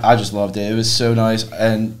 I just loved it. It was so nice,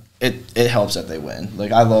 and it helps that they win.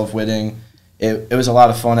 Like, I love winning. It was a lot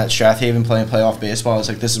of fun at Strathaven playing playoff baseball. I was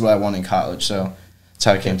like, this is what I want in college, so that's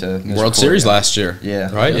how I came to World Series last year.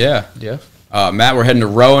 Yeah. Right? Yeah. Yeah. Matt, we're heading to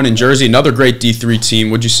Rowan in Jersey, another great D3 team.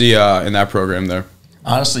 What'd you see in that program there?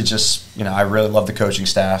 Honestly, just, I really love the coaching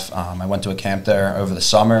staff. I went to a camp there over the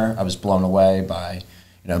summer. I was blown away by,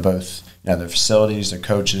 both their facilities, their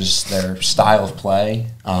coaches, their style of play.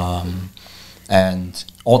 And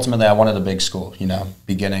ultimately, I wanted a big school,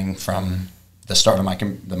 beginning from the start of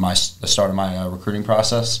my recruiting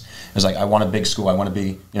process. It was like, I want a big school. I want to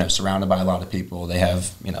be, surrounded by a lot of people. They have,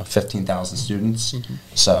 15,000 students. Mm-hmm.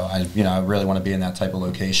 So I really want to be in that type of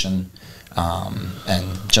location.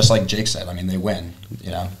 And just like Jake said, I mean, they win.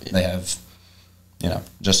 They have,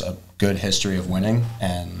 just a good history of winning,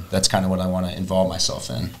 and that's kind of what I want to involve myself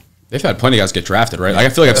in. They've had plenty of guys get drafted, right? Like, I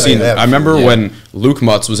feel like I've seen. I remember when Luke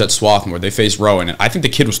Mutz was at Swarthmore, they faced Rowan, and I think the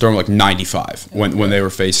kid was throwing like 95 when they were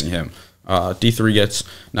facing him. D3 gets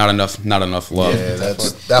not enough love. Yeah,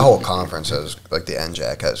 that whole conference has, like, the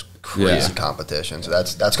NJAC has crazy competition, so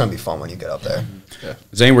that's going to be fun when you get up there. Yeah.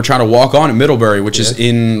 Zane, we're trying to walk on at Middlebury, which is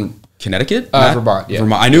in Connecticut? Vermont, yeah.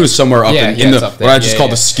 Vermont. I knew it was somewhere up in the what I just call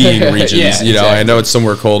the skiing regions. Exactly. I know it's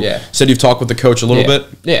somewhere cold. Yeah. Said you've talked with the coach a little bit?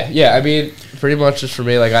 Yeah. I mean, pretty much just for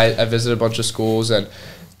me, like, I visited a bunch of schools, and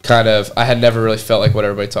kind of, I had never really felt like what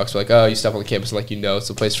everybody talks about, like, oh, you step on the campus and, like, it's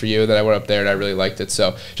a place for you. And then I went up there and I really liked it.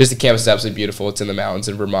 So just the campus is absolutely beautiful. It's in the mountains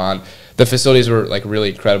in Vermont. The facilities were, like, really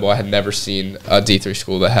incredible. I had never seen a D3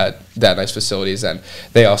 school that had that nice facilities. And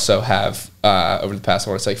they also have, over the past, I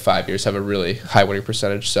want to say, 5 years, have a really high winning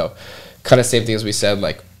percentage. So kind of same thing as we said,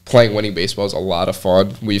 like, playing winning baseball is a lot of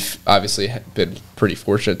fun. We've obviously been pretty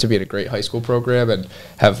fortunate to be in a great high school program and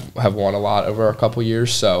have won a lot over a couple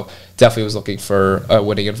years. So definitely was looking for a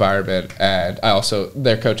winning environment. And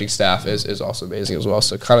their coaching staff is also amazing as well.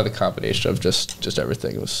 So kind of the combination of just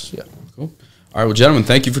everything was, Cool. All right, well, gentlemen,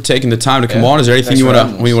 thank you for taking the time to come on. Is there anything you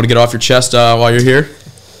want to get off your chest while you're here?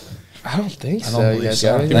 I don't think so. I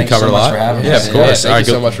think we covered a lot. Yeah, of course. Thank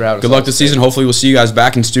you so much for having us. Good luck this season. Hopefully, we'll see you guys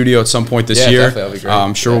back in studio at some point this year. Definitely, that'll be great.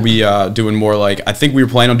 I'm sure we'll be doing more like, I think we were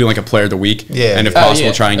planning on doing like a player of the week. Yeah. And if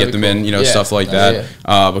possible, try and get them in, stuff like that.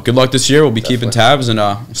 But good luck this year. We'll be keeping tabs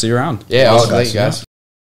and see you around. Yeah, awesome. Thank you, guys.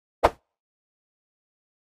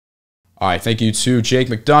 All right, thank you to Jake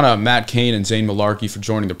McDonough, Matt Kane, and Zane Malarkey for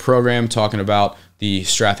joining the program, talking about the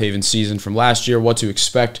Strathaven season from last year, what to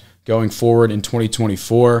expect going forward in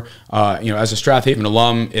 2024. As a Strathaven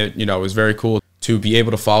alum, it was very cool to be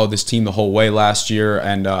able to follow this team the whole way last year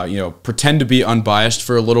and pretend to be unbiased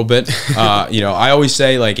for a little bit. I always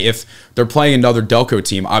say, like, if they're playing another Delco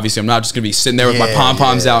team, obviously I'm not just gonna be sitting there with my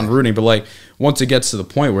pom-poms out and rooting, but like once it gets to the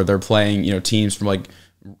point where they're playing teams from like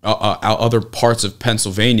other parts of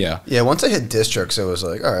Pennsylvania. Yeah, once they hit districts, it was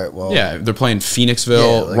like, all right, well. Yeah, they're playing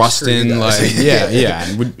Phoenixville, like, Ruston,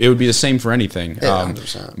 and it would be the same for anything. Yeah,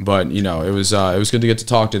 100%. But it was good to get to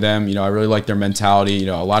talk to them. I really like their mentality.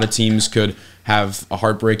 A lot of teams could have a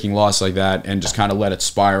heartbreaking loss like that and just kind of let it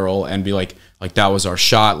spiral and be like that was our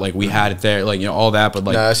shot, like we had it there, all that. But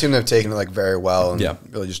no, I seem to have taken it very well and yeah,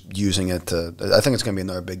 really just using it to. I think it's going to be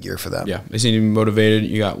another big year for them. Yeah, they seem to be motivated.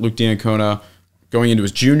 You got Luke D'Ancona going into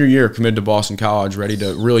his junior year, committed to Boston College, ready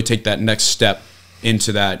to really take that next step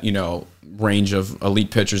into that range of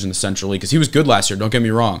elite pitchers in the Central League, because he was good last year. Don't get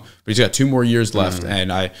me wrong, but he's got 2 more years left,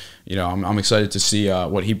 and I'm excited to see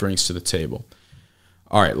what he brings to the table.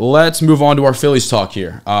 All right, let's move on to our Phillies talk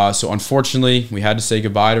here. So unfortunately, we had to say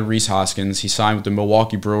goodbye to Rhys Hoskins. He signed with the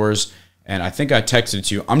Milwaukee Brewers, and I think I texted it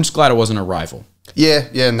to you. I'm just glad it wasn't a rival. Yeah,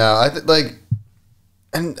 no,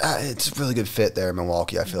 it's a really good fit there in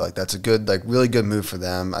Milwaukee. I feel like that's a good, really good move for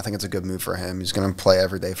them. I think it's a good move for him. He's going to play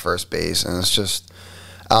everyday first base, and it's just,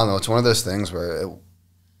 I don't know. It's one of those things where it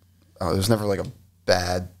was never like a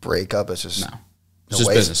bad breakup. It's just it's just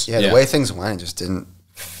business. Yeah, the way things went, it just didn't.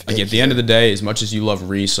 Like at the end of the day, as much as you love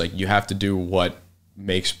Rhys, you have to do what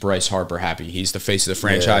makes Bryce Harper happy. He's the face of the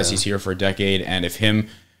franchise. Yeah. He's here for a decade, and if him,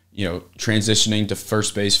 transitioning to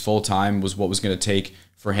first base full time was what was going to take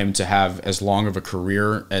for him to have as long of a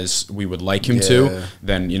career as we would like him to,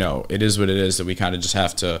 then it is what it is. That we kind of just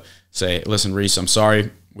have to say, listen, Rhys, I'm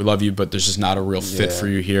sorry. We love you, but there's just not a real fit for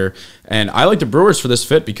you here. And I like the Brewers for this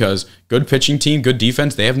fit because good pitching team, good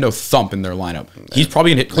defense. They have no thump in their lineup. He's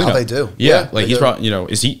probably gonna hit cleanup. No, they do. Yeah, he's probably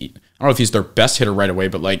is he? I don't know if he's their best hitter right away,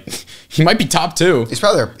 but he might be top 2. He's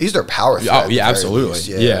probably their power threat. Oh yeah, absolutely.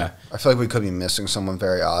 Yeah. I feel like we could be missing someone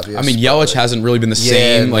very obvious. I mean, Yelich hasn't really been the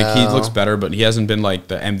same. He looks better, but he hasn't been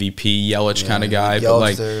the MVP Yelich kind of guy.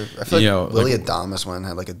 Yelich, but I feel like Willie Adames one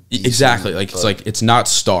had a decent, exactly. It's not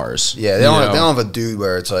stars. Yeah, they don't have a dude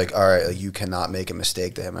where it's all right, you cannot make a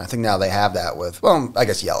mistake to him. And I think now they have that with I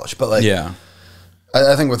guess Yelich, but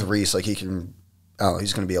I think with Rhys, he can. Oh,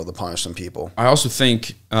 he's going to be able to punish some people. I also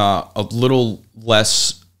think a little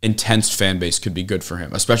less intense fan base could be good for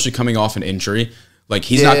him, especially coming off an injury.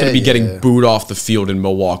 He's not going to be getting booed off the field in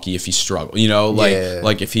Milwaukee if he struggles.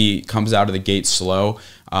 If he comes out of the gate slow.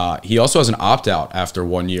 He also has an opt-out after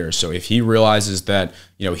 1 year. So if he realizes that,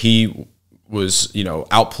 he was,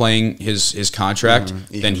 outplaying his contract,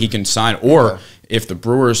 then he can sign. Or if the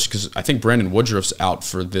Brewers, because I think Brandon Woodruff's out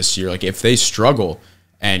for this year, if they struggle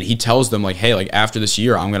and he tells them, hey, after this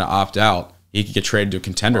year, I'm going to opt out, he could get traded to a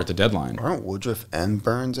contender at the deadline. Aren't Woodruff and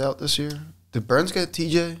Burns out this year? Did Burns get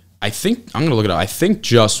TJ? I think I'm gonna look it up. I think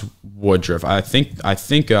just Woodruff. I think because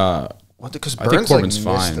Burns Corbin's missed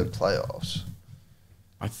fine. the playoffs.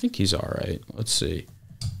 I think he's all right. Let's see.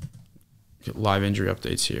 Get live injury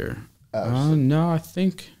updates here. No, I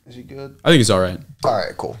think. Is he good? I think he's all right. All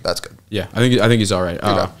right, cool. That's good. Yeah, I think he's all right.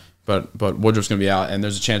 But Woodruff's gonna be out, and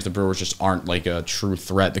there's a chance the Brewers just aren't a true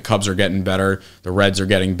threat. The Cubs are getting better. The Reds are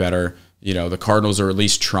getting better. The Cardinals are at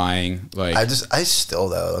least trying. I still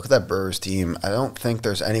though look at that Brewers team. I don't think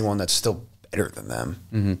there's anyone that's still better than them.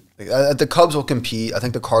 Mm-hmm. The Cubs will compete. I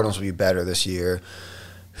think the Cardinals will be better this year.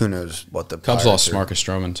 Who knows what the Cubs lost Marcus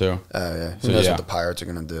Stroman too. Yeah. Who knows what the Pirates are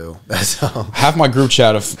going to do? Half my group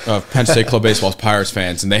chat of Penn State Club Baseball's Pirates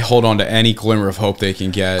fans, and they hold on to any glimmer of hope they can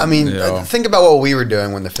get. I mean, think about what we were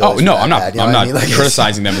doing when the Phillies. Oh no, I'm not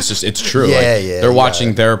criticizing them. It's true. They're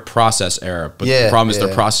watching their process era, but the problem is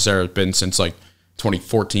their process era has been since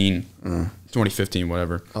 2014. 2015,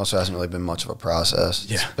 whatever. Also hasn't really been much of a process.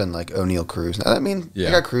 It's been O'Neal, Cruz. I mean, they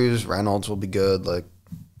got Cruz. Reynolds will be good.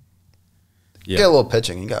 Get a little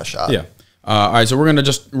pitching. You got a shot. Yeah. All right, so we're going to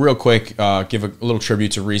just real quick give a little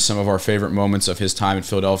tribute to Rhys, some of our favorite moments of his time in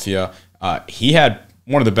Philadelphia. He had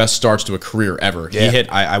one of the best starts to a career ever. Yeah. He hit,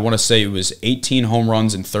 I want to say it was 18 home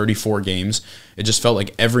runs in 34 games. It just felt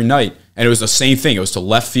like every night. And it was the same thing. It was to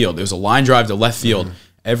left field. It was a line drive to left field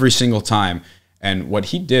every single time. And what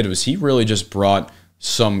he did was he really just brought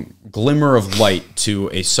some glimmer of light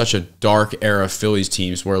to such a dark era of Phillies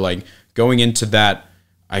teams where going into that,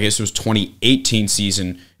 I guess it was 2018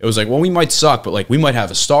 season, it was we might suck, but we might have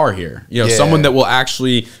a star here. Someone that will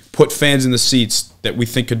actually put fans in the seats that we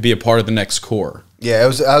think could be a part of the next core. Yeah,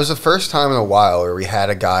 that was the first time in a while where we had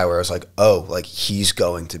a guy where it was he's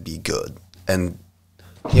going to be good. And,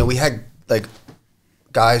 we had,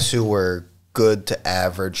 guys who were good to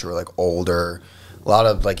average or, older, a lot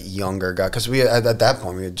of, younger guys. Because at that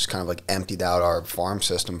point, we had just kind of, emptied out our farm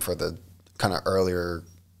system for the kind of earlier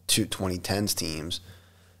 2010s teams.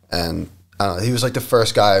 And I don't know, he was the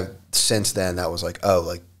first guy since then that was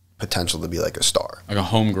potential to be a star. A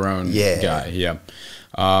homegrown guy, yeah.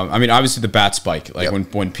 I mean, obviously the bat spike. Like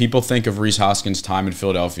when people think of Rhys Hoskins' time in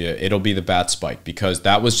Philadelphia, it'll be the bat spike because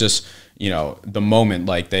that was just the moment.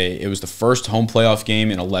 Like it was the first home playoff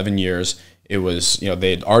game in 11 years. It was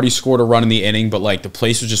they had already scored a run in the inning, but like the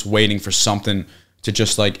place was just waiting for something to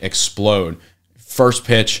just like explode. First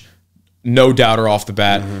pitch. No doubter off the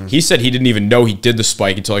bat. He said he didn't even know he did the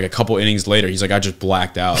spike until like a couple innings later. He's like, I just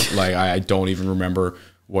blacked out. Like, I don't even remember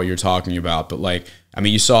what you're talking about. But like, I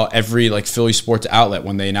mean, you saw every like Philly sports outlet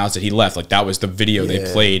when they announced that he left. Like that was the video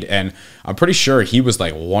they played. And I'm pretty sure he was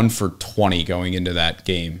like 1 for 20 going into that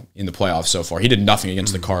game in the playoffs so far. He did nothing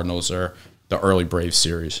against the Cardinals or the early Braves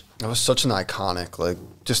series. That was such an iconic,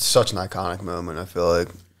 just such an iconic moment, I feel like.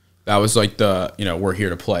 That was like we're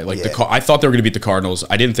here to play. Like I thought they were going to beat the Cardinals.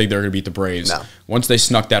 I didn't think they were going to beat the Braves. No. Once they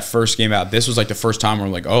snuck that first game out, this was like the first time we're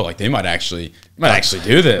like, oh, like they might actually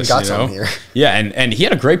do this. We got something here. Yeah, and he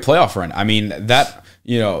had a great playoff run. I mean that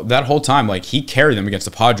that whole time, like he carried them against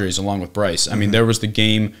the Padres along with Bryce. I mean there was the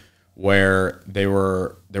game where they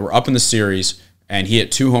were up in the series and he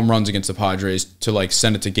hit 2 home runs against the Padres to like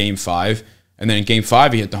send it to Game 5. And then in Game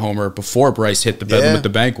 5, he hit the homer before Bryce hit the Bedlam with the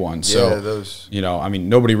Bank one. So, I mean,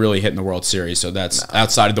 nobody really hit in the World Series. So that's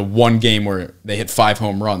outside of the one game where they hit 5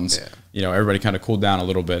 home runs. Yeah. Everybody kind of cooled down a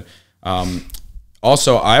little bit.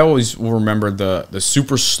 Also, I always will remember the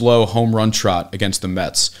super slow home run trot against the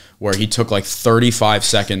Mets where he took like 35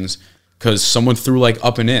 seconds because someone threw like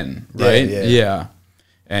up and in, right? Yeah.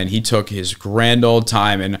 And he took his grand old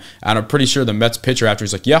time. And I'm pretty sure the Mets pitcher after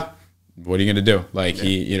he's like, yeah, what are you going to do? Like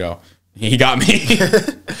he got me.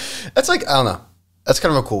 That's like, I don't know. That's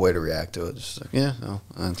kind of a cool way to react to it. Just like, that's what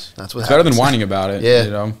happens. It's better than whining about it.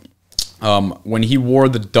 Yeah. When he wore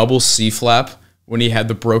the double C flap, when he had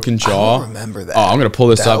the broken jaw. I don't remember that. Oh, I'm going to pull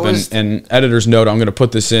this up and editor's note, I'm going to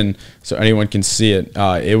put this in so anyone can see it.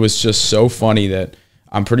 It was just so funny that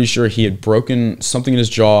I'm pretty sure he had broken something in his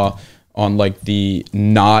jaw on like the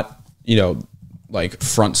like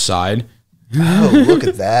front side. Oh, look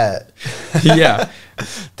at that. Yeah.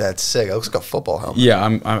 That's sick. It looks like a football helmet. Yeah,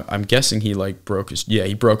 I'm guessing he like broke his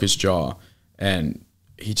jaw and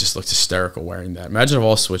he just looked hysterical wearing that. Imagine if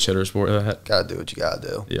all switch hitters wore that. Gotta do what you gotta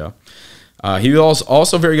do. Yeah. He was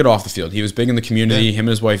also very good off the field. He was big in the community. Him and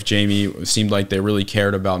his wife Jamie seemed like they really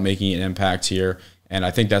cared about making an impact here. And I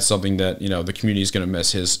think that's something that, the community is going to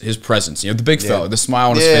miss, his presence. The big fella, the smile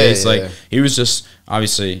on his face. Like, he was just,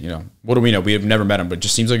 obviously, what do we know? We have never met him, but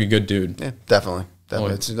just seems like a good dude. Yeah, definitely.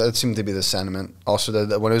 That seemed to be the sentiment. Also,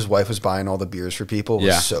 that when his wife was buying all the beers for people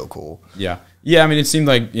was so cool. Yeah. Yeah, I mean, it seemed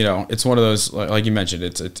like, it's one of those, like you mentioned,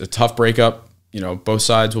 it's a tough breakup. Both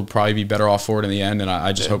sides will probably be better off for it in the end. And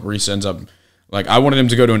I just hope Rhys ends up, like, I wanted him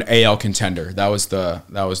to go to an AL contender. That was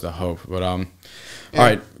the hope. But, all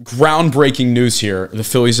right, groundbreaking news here. The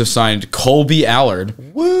Phillies have signed Colby Allard,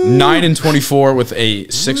 9-24 with a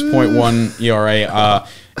 6.1 ERA.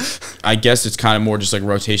 I guess it's kind of more just like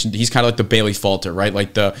rotation. He's kind of like the Bailey Falter, right?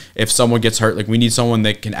 Like if someone gets hurt, like we need someone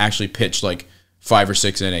that can actually pitch like 5 or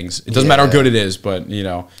 6 innings. It doesn't matter how good it is, but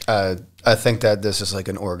I think that this is like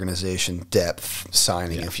an organization depth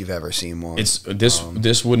signing if you've ever seen one.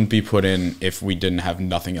 This wouldn't be put in if we didn't have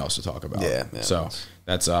nothing else to talk about. Yeah. So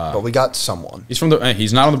that's but we got someone.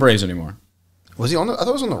 He's not on the Braves anymore. Was he on I thought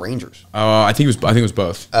he was on the Rangers. I think it was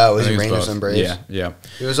both. Oh, was he Rangers and Braves? Yeah.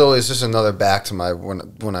 He was always just another back to my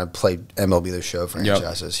when I played MLB The Show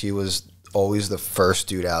franchises. He was always the first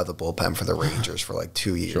dude out of the bullpen for the Rangers for like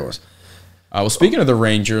 2 years. Sure. Well, speaking of the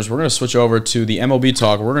Rangers, we're going to switch over to the MLB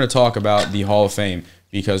talk. We're going to talk about the Hall of Fame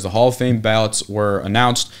because the Hall of Fame ballots were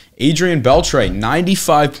announced. Adrian Beltre,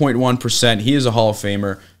 95.1%. He is a Hall of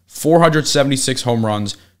Famer. 476 home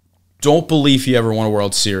runs. Don't believe he ever won a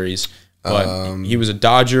World Series, but he was a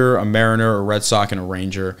Dodger, a Mariner, a Red Sox, and a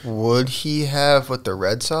Ranger. Would he have with the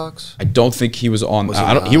Red Sox? I don't think he was on.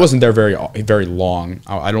 He wasn't there very long.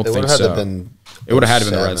 I don't think so. It would have had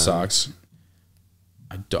to been the Red Sox.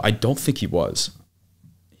 I don't think he was.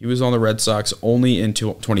 He was on the Red Sox only in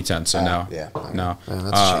 2010, so no. No.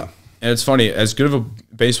 That's a shame. And it's funny, as good of a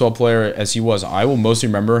baseball player as he was, I will mostly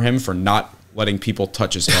remember him for not letting people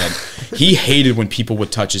touch his head. He hated when people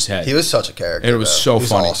would touch his head. He was such a character. And it was so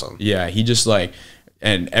funny. Awesome. Yeah, he just like,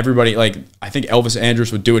 and everybody, like, I think Elvis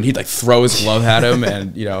Andrus would do it, and he'd like throw his glove at him,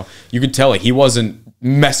 and you could tell like he wasn't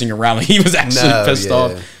messing around. Like, he was actually pissed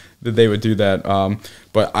off that they would do that.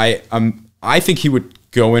 But I think he would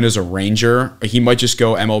go in as a Ranger. He might just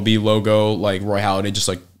go MLB logo like Roy Halladay, just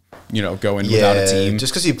like go in without a team.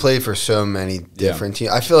 Just because he played for so many different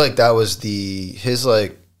teams. I feel like that was his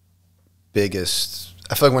like biggest.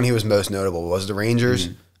 I feel like when he was most notable was the Rangers.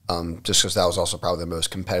 Just because that was also probably the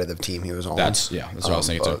most competitive team he was on. That's what I was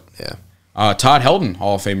thinking too. Yeah. Todd Helton,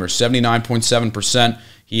 Hall of Famer, 79.7%.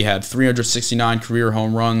 He had 369 career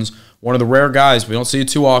home runs. One of the rare guys, we don't see it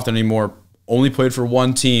too often anymore, only played for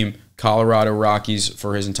one team, Colorado Rockies,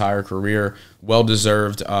 for his entire career.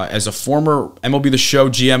 Well-deserved. As a former MLB The Show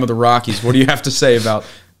GM of the Rockies, what do you have to say about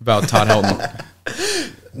Todd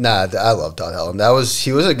Helton? Nah, I love Todd Helton.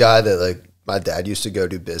 He was a guy that, like, my dad used to go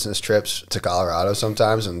do business trips to Colorado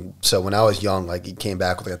sometimes, and so when I was young, like, he came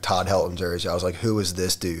back with like a Todd Helton jersey. I was like, who is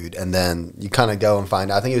this dude? And then you kind of go and find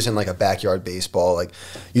out. I think he was in like a backyard baseball. Like,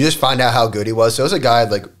 you just find out how good he was. So it was a guy I'd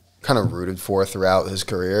like kind of rooted for throughout his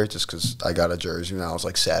career, just because I got a jersey when I was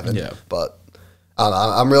like 7. Yeah. But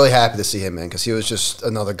I'm really happy to see him in, because he was just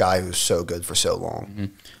another guy who's so good for so long.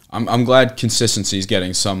 Mm-hmm. I'm glad consistency is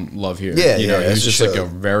getting some love here. Yeah, he was just like sure. a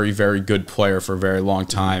very, very good player for a very long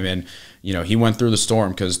time, and he went through the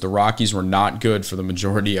storm because the Rockies were not good for the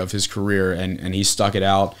majority of his career, and he stuck it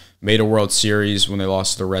out, made a World Series when they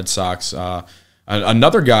lost to the Red Sox.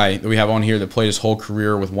 Another guy that we have on here that played his whole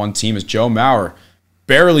career with one team is Joe Mauer,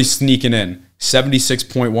 barely sneaking in,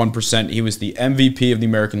 76.1%. He was the MVP of the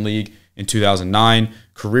American League in 2009,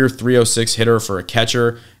 career .306 hitter for a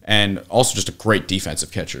catcher, and also just a great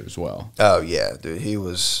defensive catcher as well. Oh, yeah, dude. He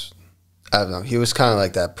was, I don't know, he was kind of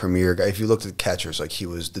like that premier guy. If you looked at catchers, like, he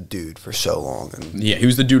was the dude for so long. And yeah, he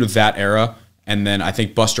was the dude of that era, and then I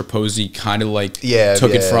think Buster Posey kind of like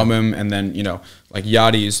took it from him, and then, like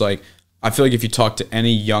Yachty is like, I feel like if you talk to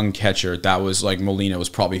any young catcher, that was like Molina was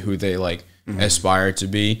probably who they like aspired to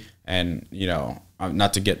be, and,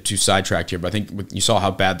 not to get too sidetracked here, but I think you saw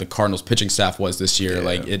how bad the Cardinals pitching staff was this year. Yeah.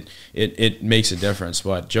 Like it makes a difference.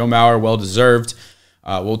 But Joe Mauer, well deserved.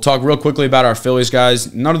 We'll talk real quickly about our Phillies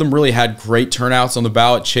guys. None of them really had great turnouts on the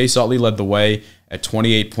ballot. Chase Utley led the way at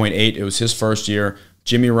 28.8. It was his first year.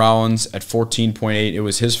 Jimmy Rollins at 14.8. It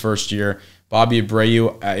was his first year. Bobby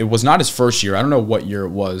Abreu, it was not his first year. I don't know what year it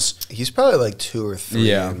was. He's probably like 2 or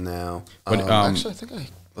 3 in now. But actually, I think I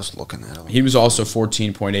was looking at him. He was also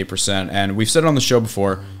 14.8%, and we've said it on the show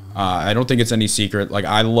before. I don't think it's any secret. Like,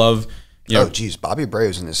 I love, Bobby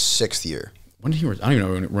Abreu's in his 6th year. When did I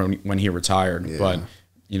don't even know when he retired, but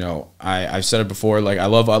I've said it before. Like, I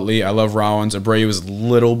love Utley, I love Rollins. Abreu was a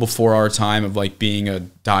little before our time of like being a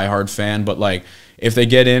diehard fan, but like if they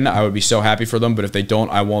get in, I would be so happy for them. But if they don't,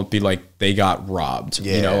 I won't be like they got robbed.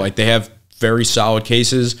 Yeah. Like they have very solid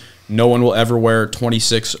cases. No one will ever wear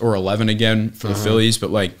 26 or 11 again for the Phillies,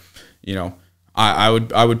 but like, I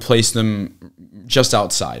would place them just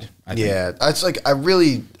outside. I think. Yeah, it's like I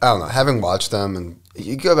don't know. Having watched them, and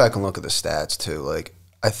you go back and look at the stats too. Like,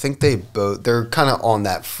 I think they're kind of on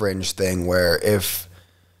that fringe thing where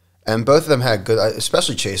and both of them had good,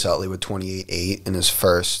 especially Chase Utley with 28.8 in his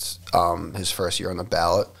first year on the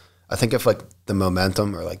ballot. I think if like the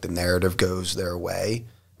momentum or like the narrative goes their way,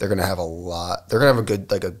 they're gonna have they're gonna have a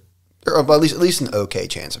good or at least an okay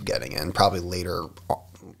chance of getting in. Probably later,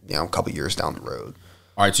 a couple years down the road.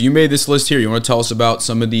 All right, so you made this list here. You want to tell us about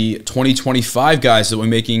some of the 2025 guys that were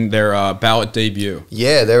making their ballot debut?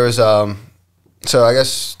 Yeah, there was. So I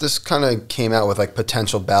guess this kind of came out with like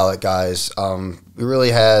potential ballot guys. We really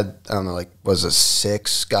had, I don't know, like was it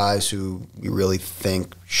 6 guys who we really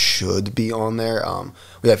think should be on there.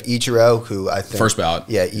 We have Ichiro, who I think first ballot.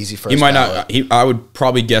 Yeah, easy first. He might ballot. not. I would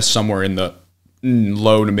probably guess somewhere in the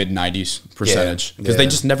low to mid 90s percentage because they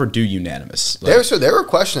just never do unanimous. Like, they were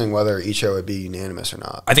questioning whether Ichiro would be unanimous or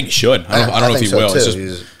not. I think he should. I don't know if he will. Too. It's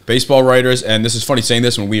just baseball writers, and this is funny saying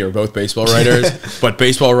this when we are both baseball writers, but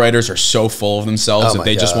baseball writers are so full of themselves that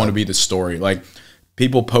they just want to be the story. Like,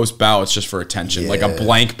 people post ballots just for attention, like a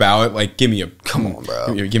blank ballot. Like, come on,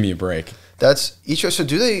 bro, give me a break. That's Ichiro. So,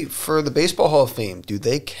 do they for the Baseball Hall of Fame? Do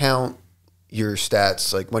they count your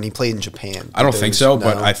stats like when he played in Japan? I don't think so,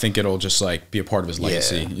 but I think it'll just like be a part of his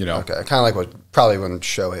legacy. Okay, kind of like when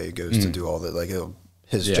Shohei goes to do all the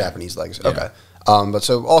his Japanese legacy. Okay, but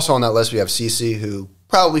so also on that list we have CC, who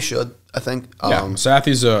probably should. I think.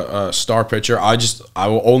 Sathy's a star pitcher. I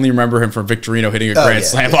will only remember him from Victorino hitting a grand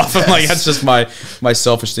slam off him. Like, that's just my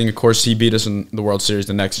selfish thing. Of course, he beat us in the World Series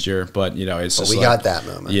the next year, but it's just we got that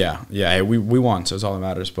moment. Yeah. Hey, we won, so it's all that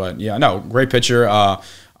matters. But great pitcher.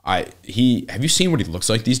 Have you seen what he looks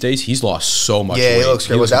like these days? He's lost so much weight. He looks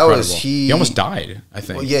great. He almost died, I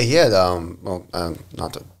think. Well, he had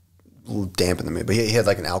not to dampen the mood, but he had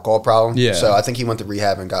like an alcohol problem. Yeah. So I think he went to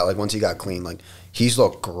rehab and got once he got clean, he's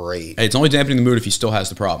looked great. Hey, it's only dampening the mood if he still has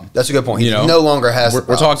the problem. That's a good point. He no longer has the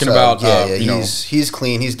problem. We're talking about he's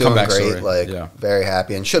clean. He's doing great. Very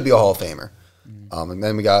happy and should be a Hall of Famer. And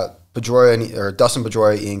then we got Dustin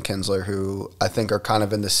Pedroia, Ian Kinsler, who I think are kind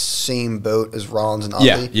of in the same boat as Rollins and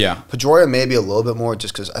Utley. Yeah. Pedroia maybe a little bit more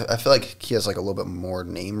just because I feel like he has a little bit more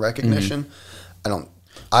name recognition. I don't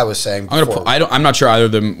I was saying before. I'm not sure either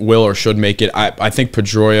of them will or should make it. I think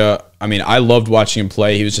Pedroia, I mean, I loved watching him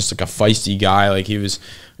play. He was just like a feisty guy. Like he was,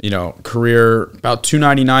 career about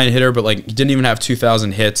 299 hitter, but like he didn't even have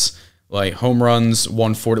 2,000 hits, like home runs,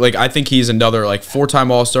 140. Like I think he's another like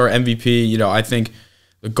 4-time All-Star MVP. I think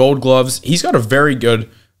the Gold Gloves, he's got a very good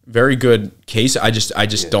case. I just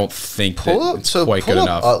don't think it's quite good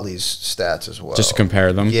enough. Utley's stats as well, just to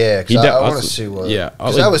compare them. Yeah, because I want to see what. Yeah,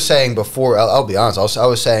 because I was saying before. I'll be honest. I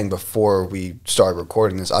was saying before we started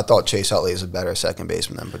recording this, I thought Chase Utley is a better second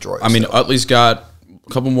baseman than Pedroia. I mean, Utley's got a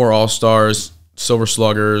couple more All-Stars, Silver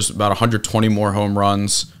Sluggers, about 120 more home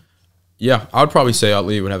runs. Yeah, I would probably say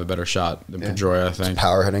Utley would have a better shot than Pedroia, I think.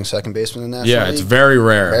 Power hitting second baseman in the National League? It's very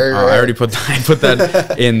rare. Very rare. I already put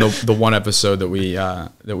that in the one episode that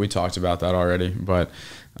we talked about that already. But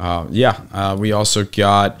we also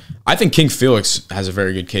got. I think King Felix has a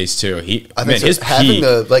very good case too. Being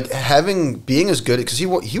as good because he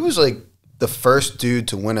was like the first dude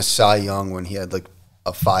to win a Cy Young when he had like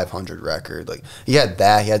a 500 record. Like he had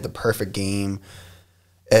that. He had the perfect game.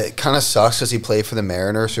 It kind of sucks because he played for the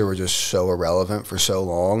Mariners, who were just so irrelevant for so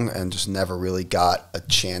long and just never really got a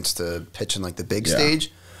chance to pitch in like the big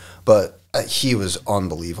stage. But he was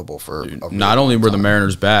unbelievable for. Not only were the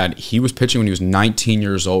Mariners bad, he was pitching when he was 19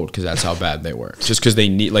 years old because that's how bad they were. Just because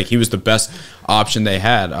he was the best option they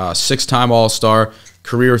had. 6-time All-Star,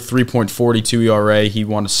 career 3.42 ERA. He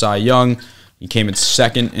won a Cy Young. He came in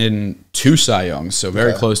second in 2 Cy Youngs, so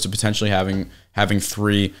very close to potentially having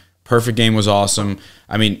 3. Perfect game was awesome.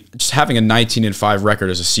 I mean, just having a 19-5 record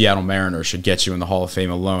as a Seattle Mariner should get you in the Hall of Fame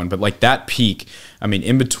alone. But like that peak, I mean,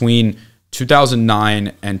 in between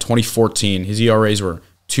 2009 and 2014, his ERAs were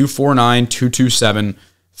 2.49, 2.27,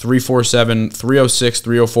 3.47, 3.06,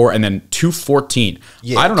 3.04, and then 2.14.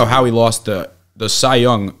 Yeah. I don't know how he lost the Cy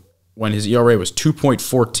Young when his ERA was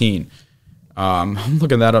 2.14. I'm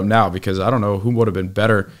looking that up now because I don't know who would have been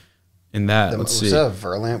better in that. Let's see. Was that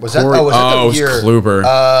Verlander? Was that the year? It was Kluber.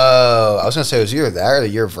 I was going to say, it was either that or the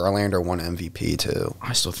year Verlander won MVP, too.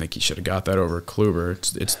 I still think he should have got that over Kluber.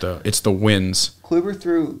 It's the wins. Kluber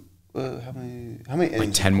threw how many innings?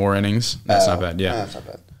 Like 10 more innings. That's not bad, yeah. That's not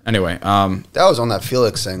bad. Anyway. That was on that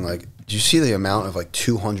Felix thing. Like, did you see the amount of like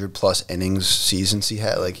 200-plus innings seasons he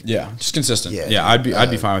had? Like, yeah, just consistent. Yeah, I'd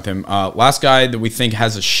be fine with him. Last guy that we think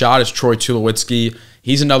has a shot is Troy Tulowitzki.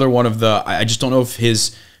 He's another one of the – I just don't know if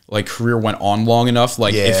his – like career went on long enough.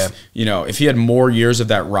 Like if he had more years of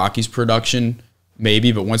that Rockies production,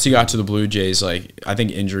 maybe. But once he got to the Blue Jays, like I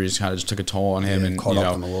think injuries kind of just took a toll on him and caught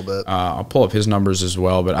up him a little bit. I'll pull up his numbers as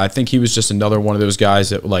well. But I think he was just another one of those guys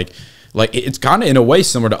that like it's kind of in a way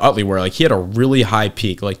similar to Utley, where like he had a really high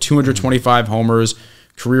peak, like 225 homers,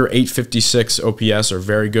 career 856 OPS, are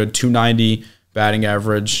very good, 290 batting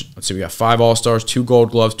average. Let's see, we got 5 All-Stars, 2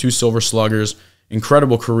 Gold Gloves, 2 Silver Sluggers,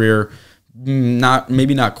 incredible career.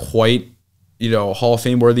 Maybe not quite, Hall of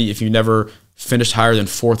Fame worthy if you never finished higher than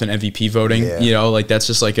 4th in MVP voting. Like that's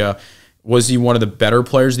just like was he one of the better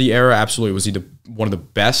players of the era? Absolutely. Was he one of the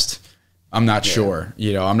best? I'm not sure.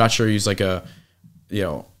 I'm not sure he's like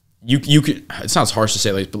you could. It sounds harsh to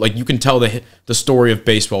say, like, but like you can tell the story of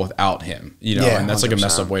baseball without him. And that's 100%. Like a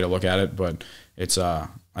messed up way to look at it, but it's I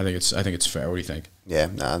think it's fair. What do you think? Yeah,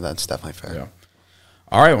 no, that's definitely fair. Yeah.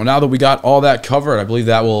 All right, well, now that we got all that covered, I believe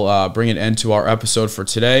that will bring an end to our episode for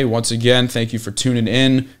today. Once again, thank you for tuning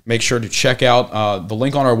in. Make sure to check out the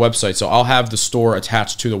link on our website. So I'll have the store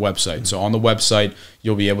attached to the website. So on the website,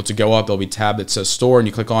 you'll be able to go up. There'll be a tab that says store, and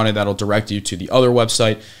you click on it. That'll direct you to the other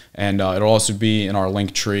website. And it'll also be in our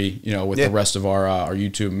link tree, with the rest of our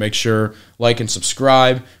YouTube. Make sure like and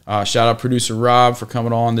subscribe. Shout out producer Rob for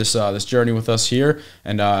coming on this journey with us here.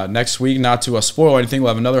 And next week, not to spoil anything, we'll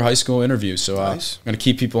have another high school interview. So nice. I'm going to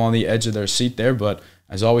keep people on the edge of their seat there. But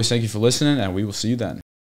as always, thank you for listening, and we will see you then.